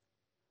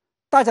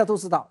大家都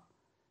知道，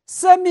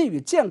生命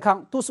与健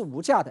康都是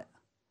无价的，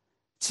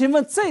请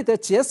问这得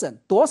节省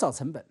多少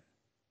成本？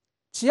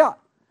其二，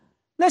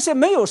那些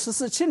没有实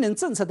施清零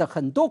政策的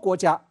很多国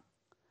家，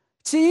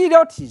其医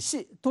疗体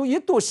系都一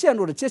度陷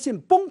入了接近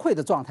崩溃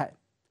的状态，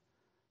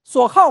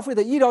所耗费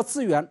的医疗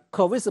资源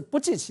可谓是不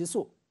计其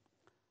数。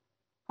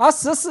而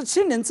实施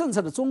清零政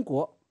策的中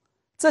国，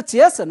则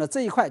节省了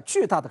这一块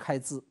巨大的开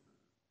支。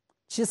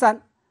其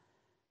三，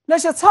那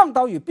些倡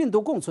导与病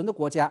毒共存的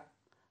国家，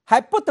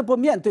还不得不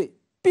面对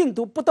病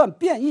毒不断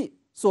变异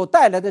所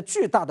带来的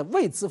巨大的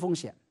未知风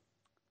险。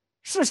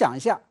试想一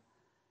下，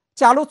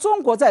假如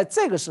中国在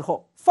这个时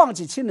候放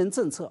弃清零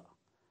政策，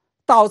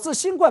导致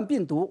新冠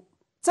病毒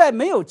在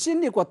没有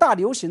经历过大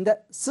流行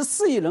的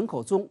14亿人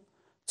口中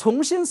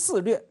重新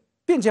肆虐，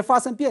并且发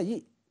生变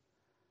异，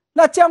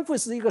那将会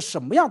是一个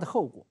什么样的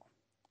后果？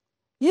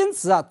因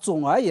此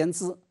总而言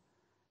之，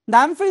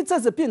南非这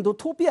次病毒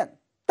突变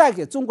带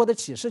给中国的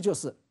启示就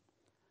是，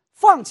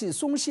放弃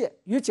松懈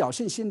与侥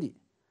幸心理，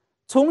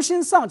重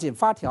新上紧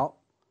发条，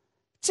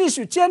继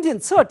续坚定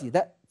彻底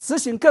地执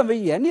行更为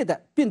严厉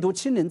的病毒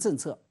清零政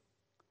策。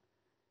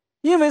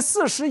因为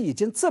事实已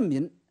经证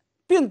明，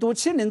病毒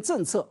清零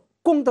政策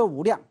功德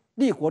无量，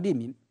利国利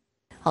民。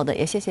好的，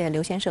也谢谢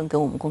刘先生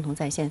跟我们共同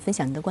在线分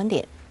享您的观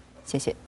点，谢谢。